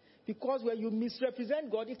 Because when you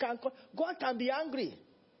misrepresent God, God can be angry.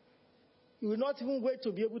 You will not even wait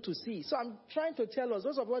to be able to see. So I'm trying to tell us,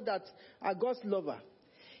 those of us that are God's lover.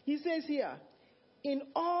 He says here, in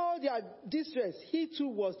all their distress, he too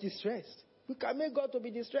was distressed. We can make God to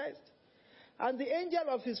be distressed. And the angel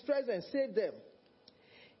of his presence saved them.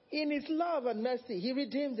 In his love and mercy, he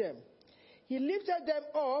redeemed them. He lifted them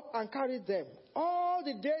up and carried them all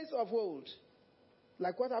the days of old.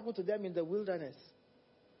 Like what happened to them in the wilderness.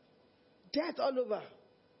 Death all over.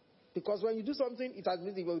 Because when you do something, it has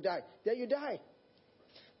means you will die. Then you die.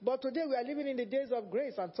 But today we are living in the days of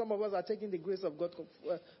grace, and some of us are taking the grace of God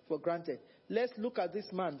for granted. Let's look at this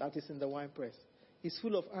man that is in the winepress. He's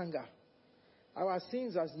full of anger. Our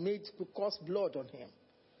sins has made to cause blood on him.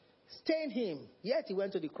 Stained him. Yet he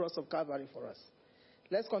went to the cross of Calvary for us.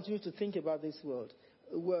 Let's continue to think about these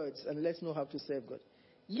words, and let's know how to serve God.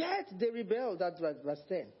 Yet they rebelled. That's verse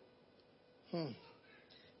 10.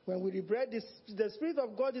 When we rebel, the Spirit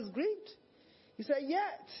of God is grieved. He said,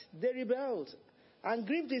 yet they rebelled and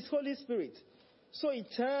grieved His Holy Spirit. So He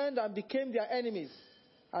turned and became their enemies,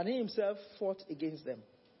 and He Himself fought against them.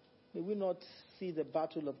 May we not see the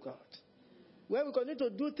battle of God. When we continue to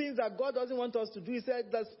do things that God doesn't want us to do, He said,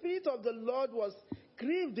 the Spirit of the Lord was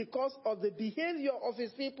grieved because of the behavior of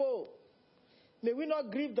His people. May we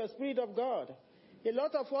not grieve the Spirit of God. A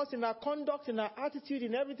lot of us, in our conduct, in our attitude,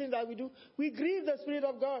 in everything that we do, we grieve the Spirit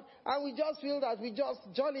of God, and we just feel that we just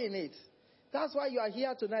jolly in it. That's why you are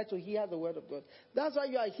here tonight, to hear the Word of God. That's why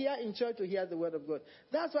you are here in church, to hear the Word of God.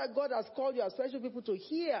 That's why God has called you as special people to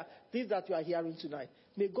hear this that you are hearing tonight.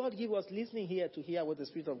 May God give us listening here to hear what the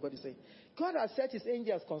Spirit of God is saying. God has set His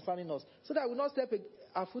angels concerning us, so that we will not step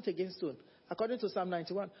our foot against stone, according to Psalm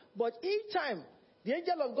 91. But each time the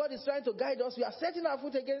angel of God is trying to guide us, we are setting our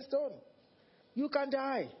foot against stone. You can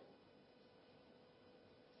die.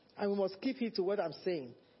 And we must keep it to what I'm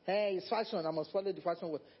saying. Hey, it's fashion. I must follow the fashion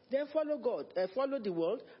world. Then follow God. Follow the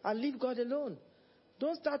world and leave God alone.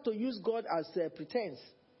 Don't start to use God as a pretense,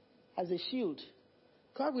 as a shield.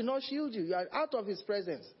 God will not shield you. You are out of His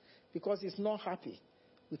presence because He's not happy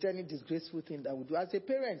with any disgraceful thing that we do. As a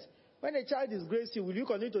parent, when a child disgraces you, will you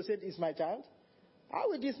continue to say, it's my child? I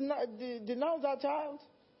will denounce that child.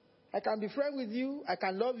 I can be friends with you. I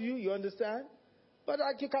can love you. You understand? But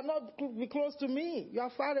you cannot be close to me. You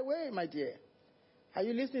are far away, my dear. Are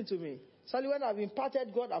you listening to me? Sorry, when I've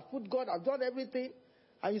imparted God, I've put God, I've done everything,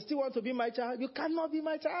 and you still want to be my child, you cannot be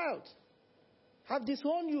my child. I've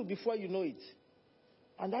disowned you before you know it.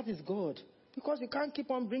 And that is God. Because you can't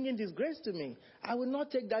keep on bringing disgrace to me. I will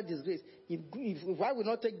not take that disgrace. If I will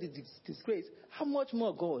not take the disgrace, how much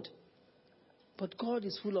more God? But God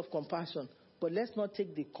is full of compassion. But let's not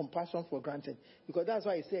take the compassion for granted. Because that's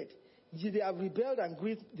why He said, they have rebelled and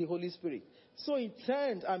grieved the Holy Spirit. So He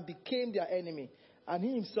turned and became their enemy. And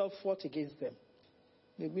He Himself fought against them.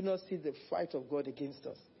 May we not see the fight of God against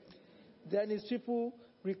us. Then His people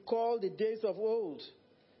recall the days of old.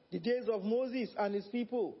 The days of Moses and his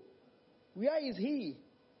people. Where is He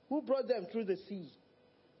who brought them through the sea?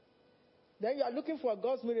 Then you are looking for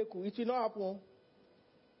God's miracle. It will not happen.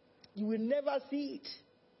 You will never see it.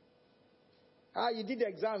 You did the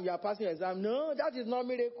exam, you are passing your exam. No, that is not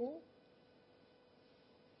miracle.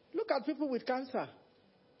 Look at people with cancer.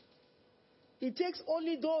 It takes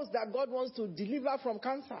only those that God wants to deliver from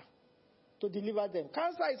cancer to deliver them.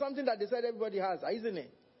 Cancer is something that they said everybody has, isn't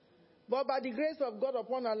it? But by the grace of God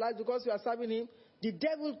upon our lives, because we are serving Him, the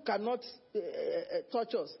devil cannot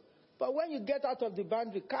touch us. But when you get out of the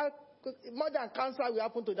boundary, more than cancer will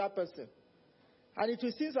happen to that person. And it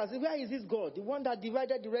will seem as if, where is this God? The one that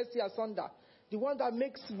divided the Red Sea asunder. The one that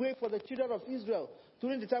makes way for the children of Israel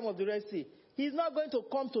during the time of the Red Sea. He's not going to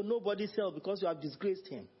come to nobody's help because you have disgraced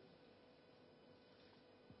Him.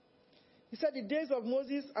 He said, the days of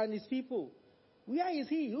Moses and his people, where is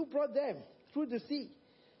He who brought them through the sea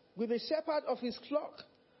with the shepherd of His flock?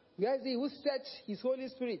 Where is He who set His Holy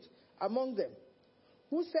Spirit among them?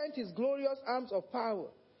 Who sent His glorious arms of power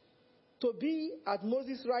to be at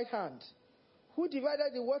Moses' right hand? Who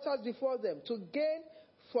divided the waters before them to gain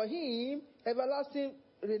for Him everlasting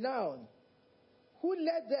renown? Who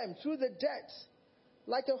led them through the depths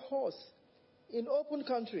like a horse in open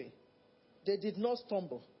country? They did not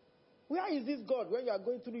stumble. Where is this God when you are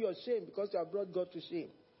going through your shame because you have brought God to shame?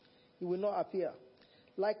 He will not appear.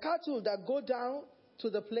 Like cattle that go down to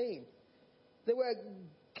the plain, they were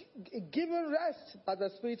given rest by the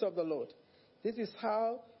Spirit of the Lord. This is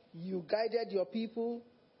how you guided your people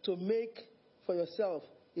to make for yourself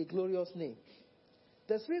a glorious name.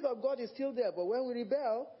 The Spirit of God is still there, but when we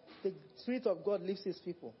rebel, the Spirit of God leaves His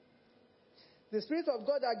people. The Spirit of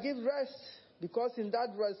God that gives rest, because in that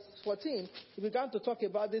verse 14, He began to talk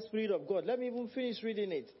about the Spirit of God. Let me even finish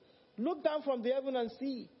reading it. Look down from the heaven and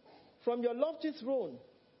see, from your lofty throne,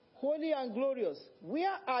 holy and glorious,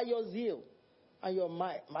 where are your zeal and your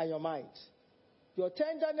might? Your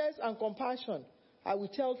tenderness and compassion are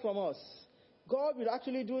withheld from us. God will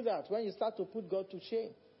actually do that when you start to put God to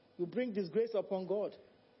shame. You bring disgrace upon God.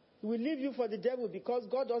 He will leave you for the devil because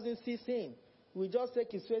God doesn't see sin. He will just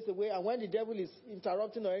take His face away, and when the devil is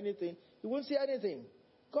interrupting or anything, He won't see anything.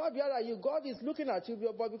 God, where are you? God is looking at you,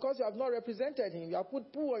 but because you have not represented him, you have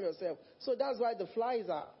put poo on yourself. So that's why the flies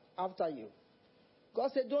are after you.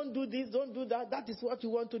 God said, don't do this, don't do that. That is what you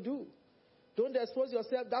want to do. Don't expose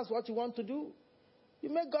yourself. That's what you want to do. You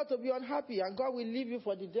make God to be unhappy, and God will leave you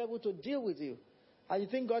for the devil to deal with you. And you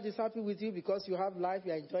think God is happy with you because you have life,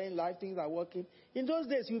 you are enjoying life, things are working. In those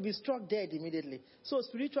days, you'll be struck dead immediately. So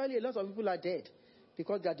spiritually, a lot of people are dead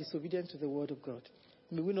because they are disobedient to the word of God.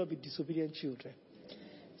 May we not be disobedient children.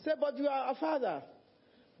 Say, but you are a father.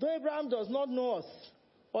 Though Abraham does not know us,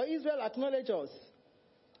 or Israel acknowledge us,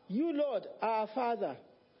 you, Lord, are our father.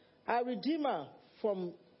 Our Redeemer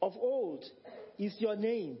from of old is your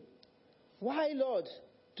name. Why, Lord,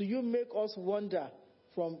 do you make us wander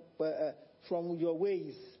from your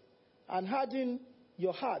ways and harden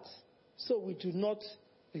your heart so we do not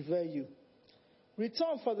revere you?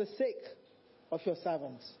 Return for the sake of your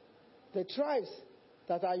servants, the tribes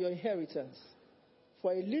that are your inheritance.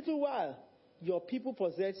 For a little while, your people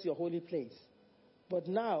possess your holy place. But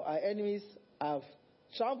now our enemies have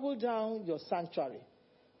trampled down your sanctuary.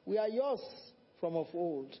 We are yours from of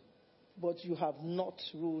old, but you have not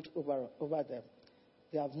ruled over them.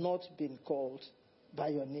 They have not been called by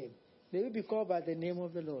your name. They will be called by the name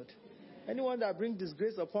of the Lord. Anyone that brings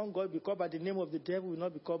disgrace upon God will be called by the name of the devil, will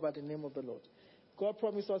not be called by the name of the Lord. God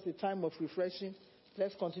promised us a time of refreshing.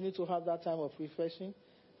 Let's continue to have that time of refreshing,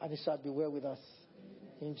 and it shall be well with us.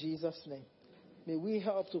 In Jesus' name. May we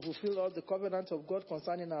help to fulfill all the covenants of God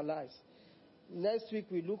concerning our lives. Next week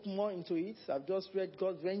we look more into it. I've just read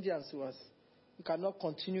God's vengeance to us. You cannot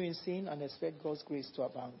continue in sin and expect God's grace to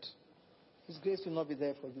abound. His grace will not be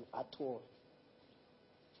there for you at all.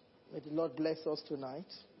 May the Lord bless us tonight.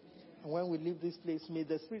 And when we leave this place, may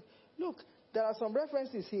the Spirit... Look, there are some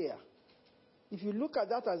references here. If you look at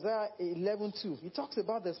that Isaiah 11:2, it talks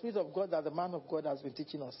about the Spirit of God that the man of God has been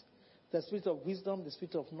teaching us. The Spirit of wisdom, the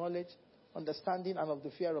Spirit of knowledge, understanding, and of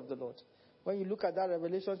the fear of the Lord. When you look at that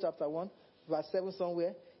Revelation chapter 1, verse 7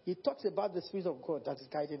 somewhere, it talks about the Spirit of God that is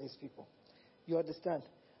guiding his people. You understand?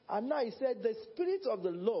 And now he said the Spirit of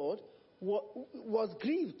the Lord was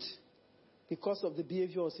grieved because of the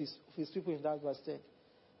behavior of his people in that verse 10.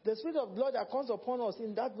 The Spirit of the Lord that comes upon us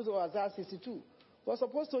in that book of Isaiah 62 was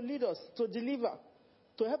supposed to lead us, to deliver,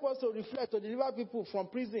 to help us to reflect, to deliver people from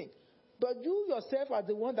prison. But you yourself are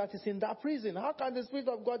the one that is in that prison. How can the Spirit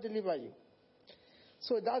of God deliver you?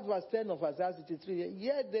 So that verse 10 of Isaiah 63.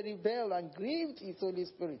 Yet they rebelled and grieved his Holy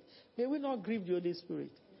Spirit. May we not grieve the Holy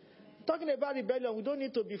Spirit. Talking about rebellion, we don't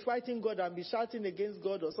need to be fighting God and be shouting against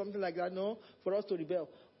God or something like that, no, for us to rebel.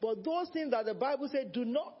 But those things that the Bible says, do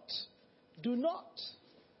not.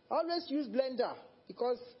 Always use blender,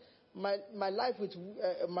 because my life with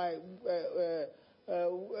my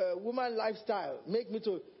woman lifestyle make me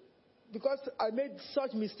to... Because I made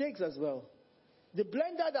such mistakes as well. The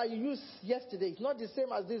blender that you used yesterday is not the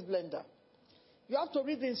same as this blender. You have to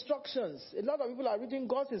read the instructions. A lot of people are reading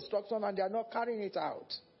God's instruction and they are not carrying it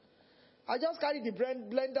out. I just carried the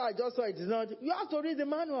blender, I just saw it is not. You have to read the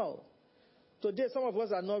manual. Today, some of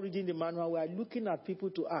us are not reading the manual. We are looking at people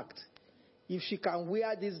to act. If she can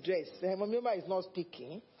wear this dress, and my member is not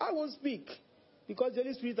speaking, I won't speak. Because the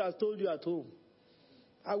Holy Spirit has told you at home.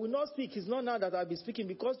 I will not speak. It's not now that I'll be speaking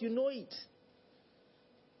because you know it.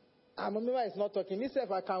 And my member is not talking.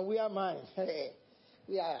 Myself, I can wear mine. And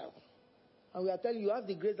we are telling you, you have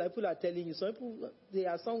the grace that people are telling you. Some people, they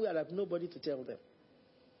are somewhere that nobody to tell them.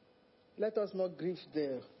 Let us not grieve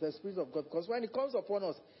the Spirit of God. Because when it comes upon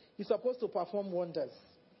us, He's supposed to perform wonders.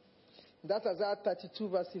 That Isaiah 32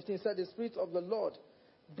 verse 15 said, the Spirit of the Lord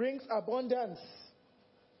brings abundance.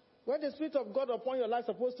 When the Spirit of God upon your life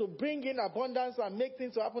is supposed to bring in abundance and make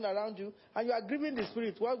things to happen around you, and you are grieving the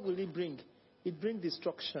Spirit, what will it bring? It brings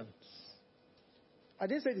destructions. I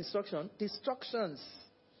didn't say destruction, destructions.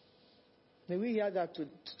 May we hear that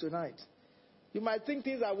tonight. You might think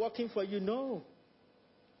things are working for you. No.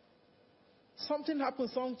 Something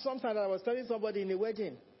happened sometime I was telling somebody in a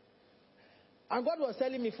wedding. And God was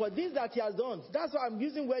telling me, for this that He has done, that's why I'm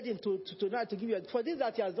using wedding tonight to give you, for this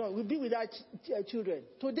that He has done, we'll be without children.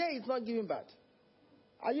 Today it's not giving birth.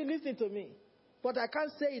 Are you listening to me? But I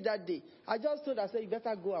can't say it that day. I just told her, I said, you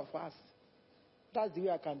better go and fast. That's the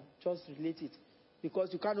way I can just relate it. Because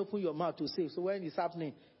you can't open your mouth to say. So when it's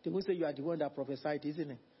happening, they will say you are the one that prophesied,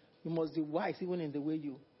 isn't it? You must be wise even in the way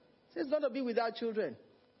you. So it's going to be without children.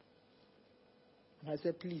 And I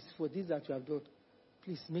said, please, for this that you have done,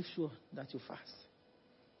 please make sure that you fast.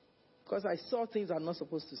 Because I saw things I'm not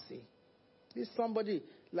supposed to say. This is somebody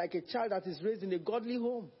like a child that is raised in a godly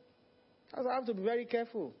home. That's why I have to be very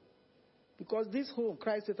careful. Because this home,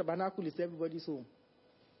 Christ's Tabernacle, is everybody's home.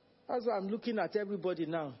 That's why I'm looking at everybody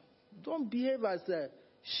now. Don't behave as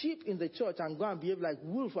sheep in the church and go and behave like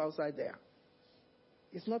wolf outside there.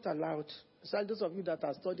 It's not allowed. So those of you that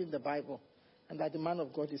are studying the Bible and that the man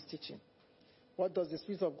of God is teaching. What does the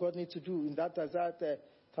Spirit of God need to do? In that Isaiah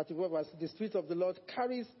 31 verse, the Spirit of the Lord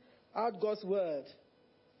carries out God's word.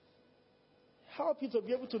 Help you to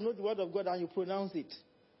be able to know the word of God and you pronounce it.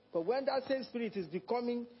 But when that same Spirit is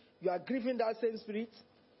becoming, you are grieving that same Spirit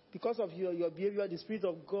because of your behavior, the Spirit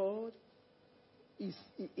of God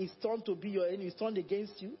is turned to be your enemy, is turned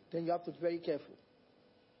against you, then you have to be very careful.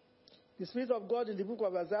 The Spirit of God in the book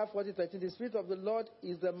of Isaiah 40:13, the Spirit of the Lord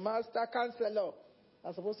is the master counselor.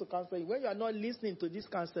 I'm supposed to counsel you. When you are not listening to this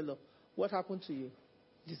counselor, what happened to you?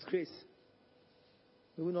 Disgrace.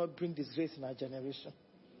 We will not bring disgrace in our generation.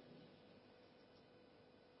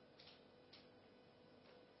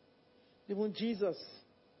 Even Jesus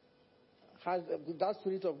had that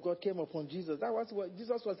Spirit of God came upon Jesus. That was what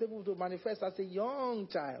Jesus was able to manifest as a young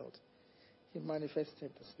child. He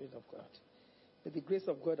manifested the Spirit of God. May the grace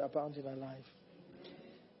of God abound in our life.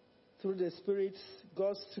 Through the Spirit,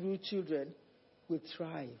 God's true children will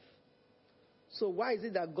thrive. So why is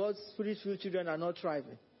it that God's Spirit-filled children are not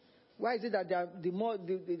thriving? Why is it that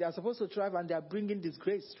they are supposed to thrive and they are bringing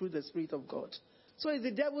disgrace through the Spirit of God? So it's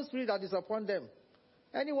the devil's spirit that is upon them.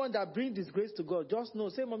 Anyone that brings disgrace to God, just know,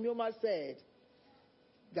 say Mommy Oma said,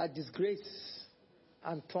 that disgrace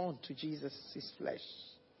and turn to Jesus' flesh.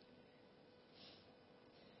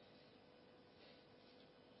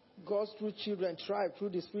 God's true children thrive through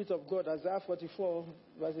the Spirit of God. Isaiah 44,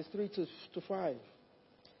 verses 3 to 5.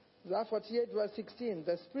 Isaiah 48, verse 16.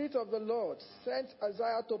 The Spirit of the Lord sent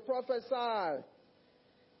Isaiah to prophesy.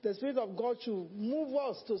 The Spirit of God should move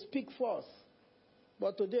us to speak forth.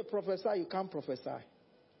 But today, prophesy, you can't prophesy.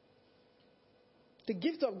 The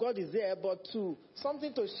gift of God is there, but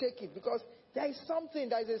something to shake it, because there is something,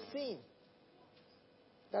 there is a sin.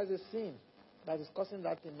 There is a sin that is causing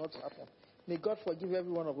that thing not to happen. May God forgive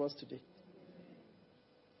every one of us today.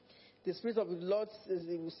 The Spirit of the Lord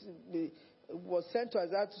was sent to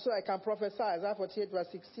Isaiah so I can prophesy. Isaiah 48 verse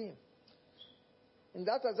 16. In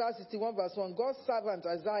that Isaiah 61 verse 1, God's servant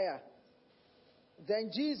Isaiah,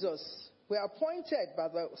 then Jesus, were appointed by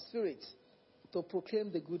the Spirit to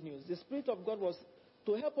proclaim the good news. The Spirit of God was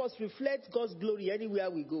to help us reflect God's glory anywhere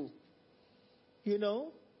we go. You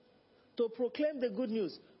know? To proclaim the good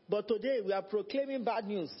news. But today we are proclaiming bad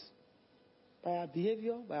news. By our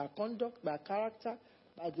behavior, by our conduct, by our character,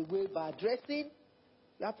 by the way, by our dressing.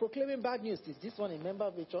 We are proclaiming bad news. Is this one a member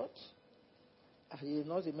of the church? He is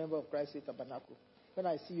not a member of Christ Faith Tabernacle. When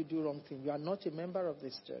I see you do wrong thing, you are not a member of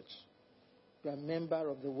this church. You are a member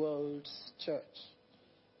of the world's church.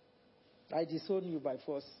 I disown you by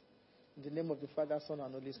force. In the name of the Father, Son,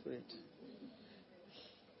 and Holy Spirit.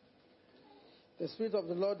 The Spirit of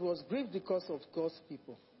the Lord was grieved because of God's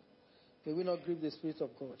people. May we not grieve the Spirit of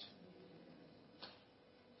God.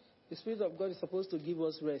 The Spirit of God is supposed to give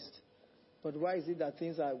us rest. But why is it that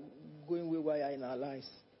things are going wayward in our lives?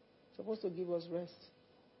 It's supposed to give us rest.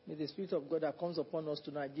 May the Spirit of God that comes upon us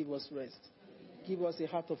tonight give us rest. Give us a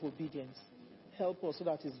heart of obedience. Help us so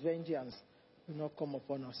that His vengeance will not come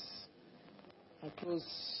upon us. I close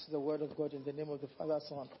the word of God in the name of the Father,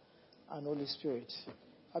 Son, and Holy Spirit.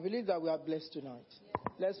 I believe that we are blessed tonight.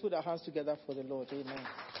 Let's put our hands together for the Lord. Amen.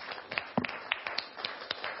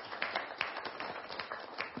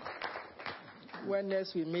 When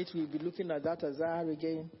next we meet, we'll be looking at that Isaiah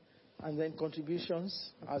again, and then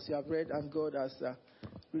contributions as you have read, and God has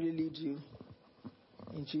really lead you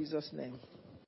in Jesus' name.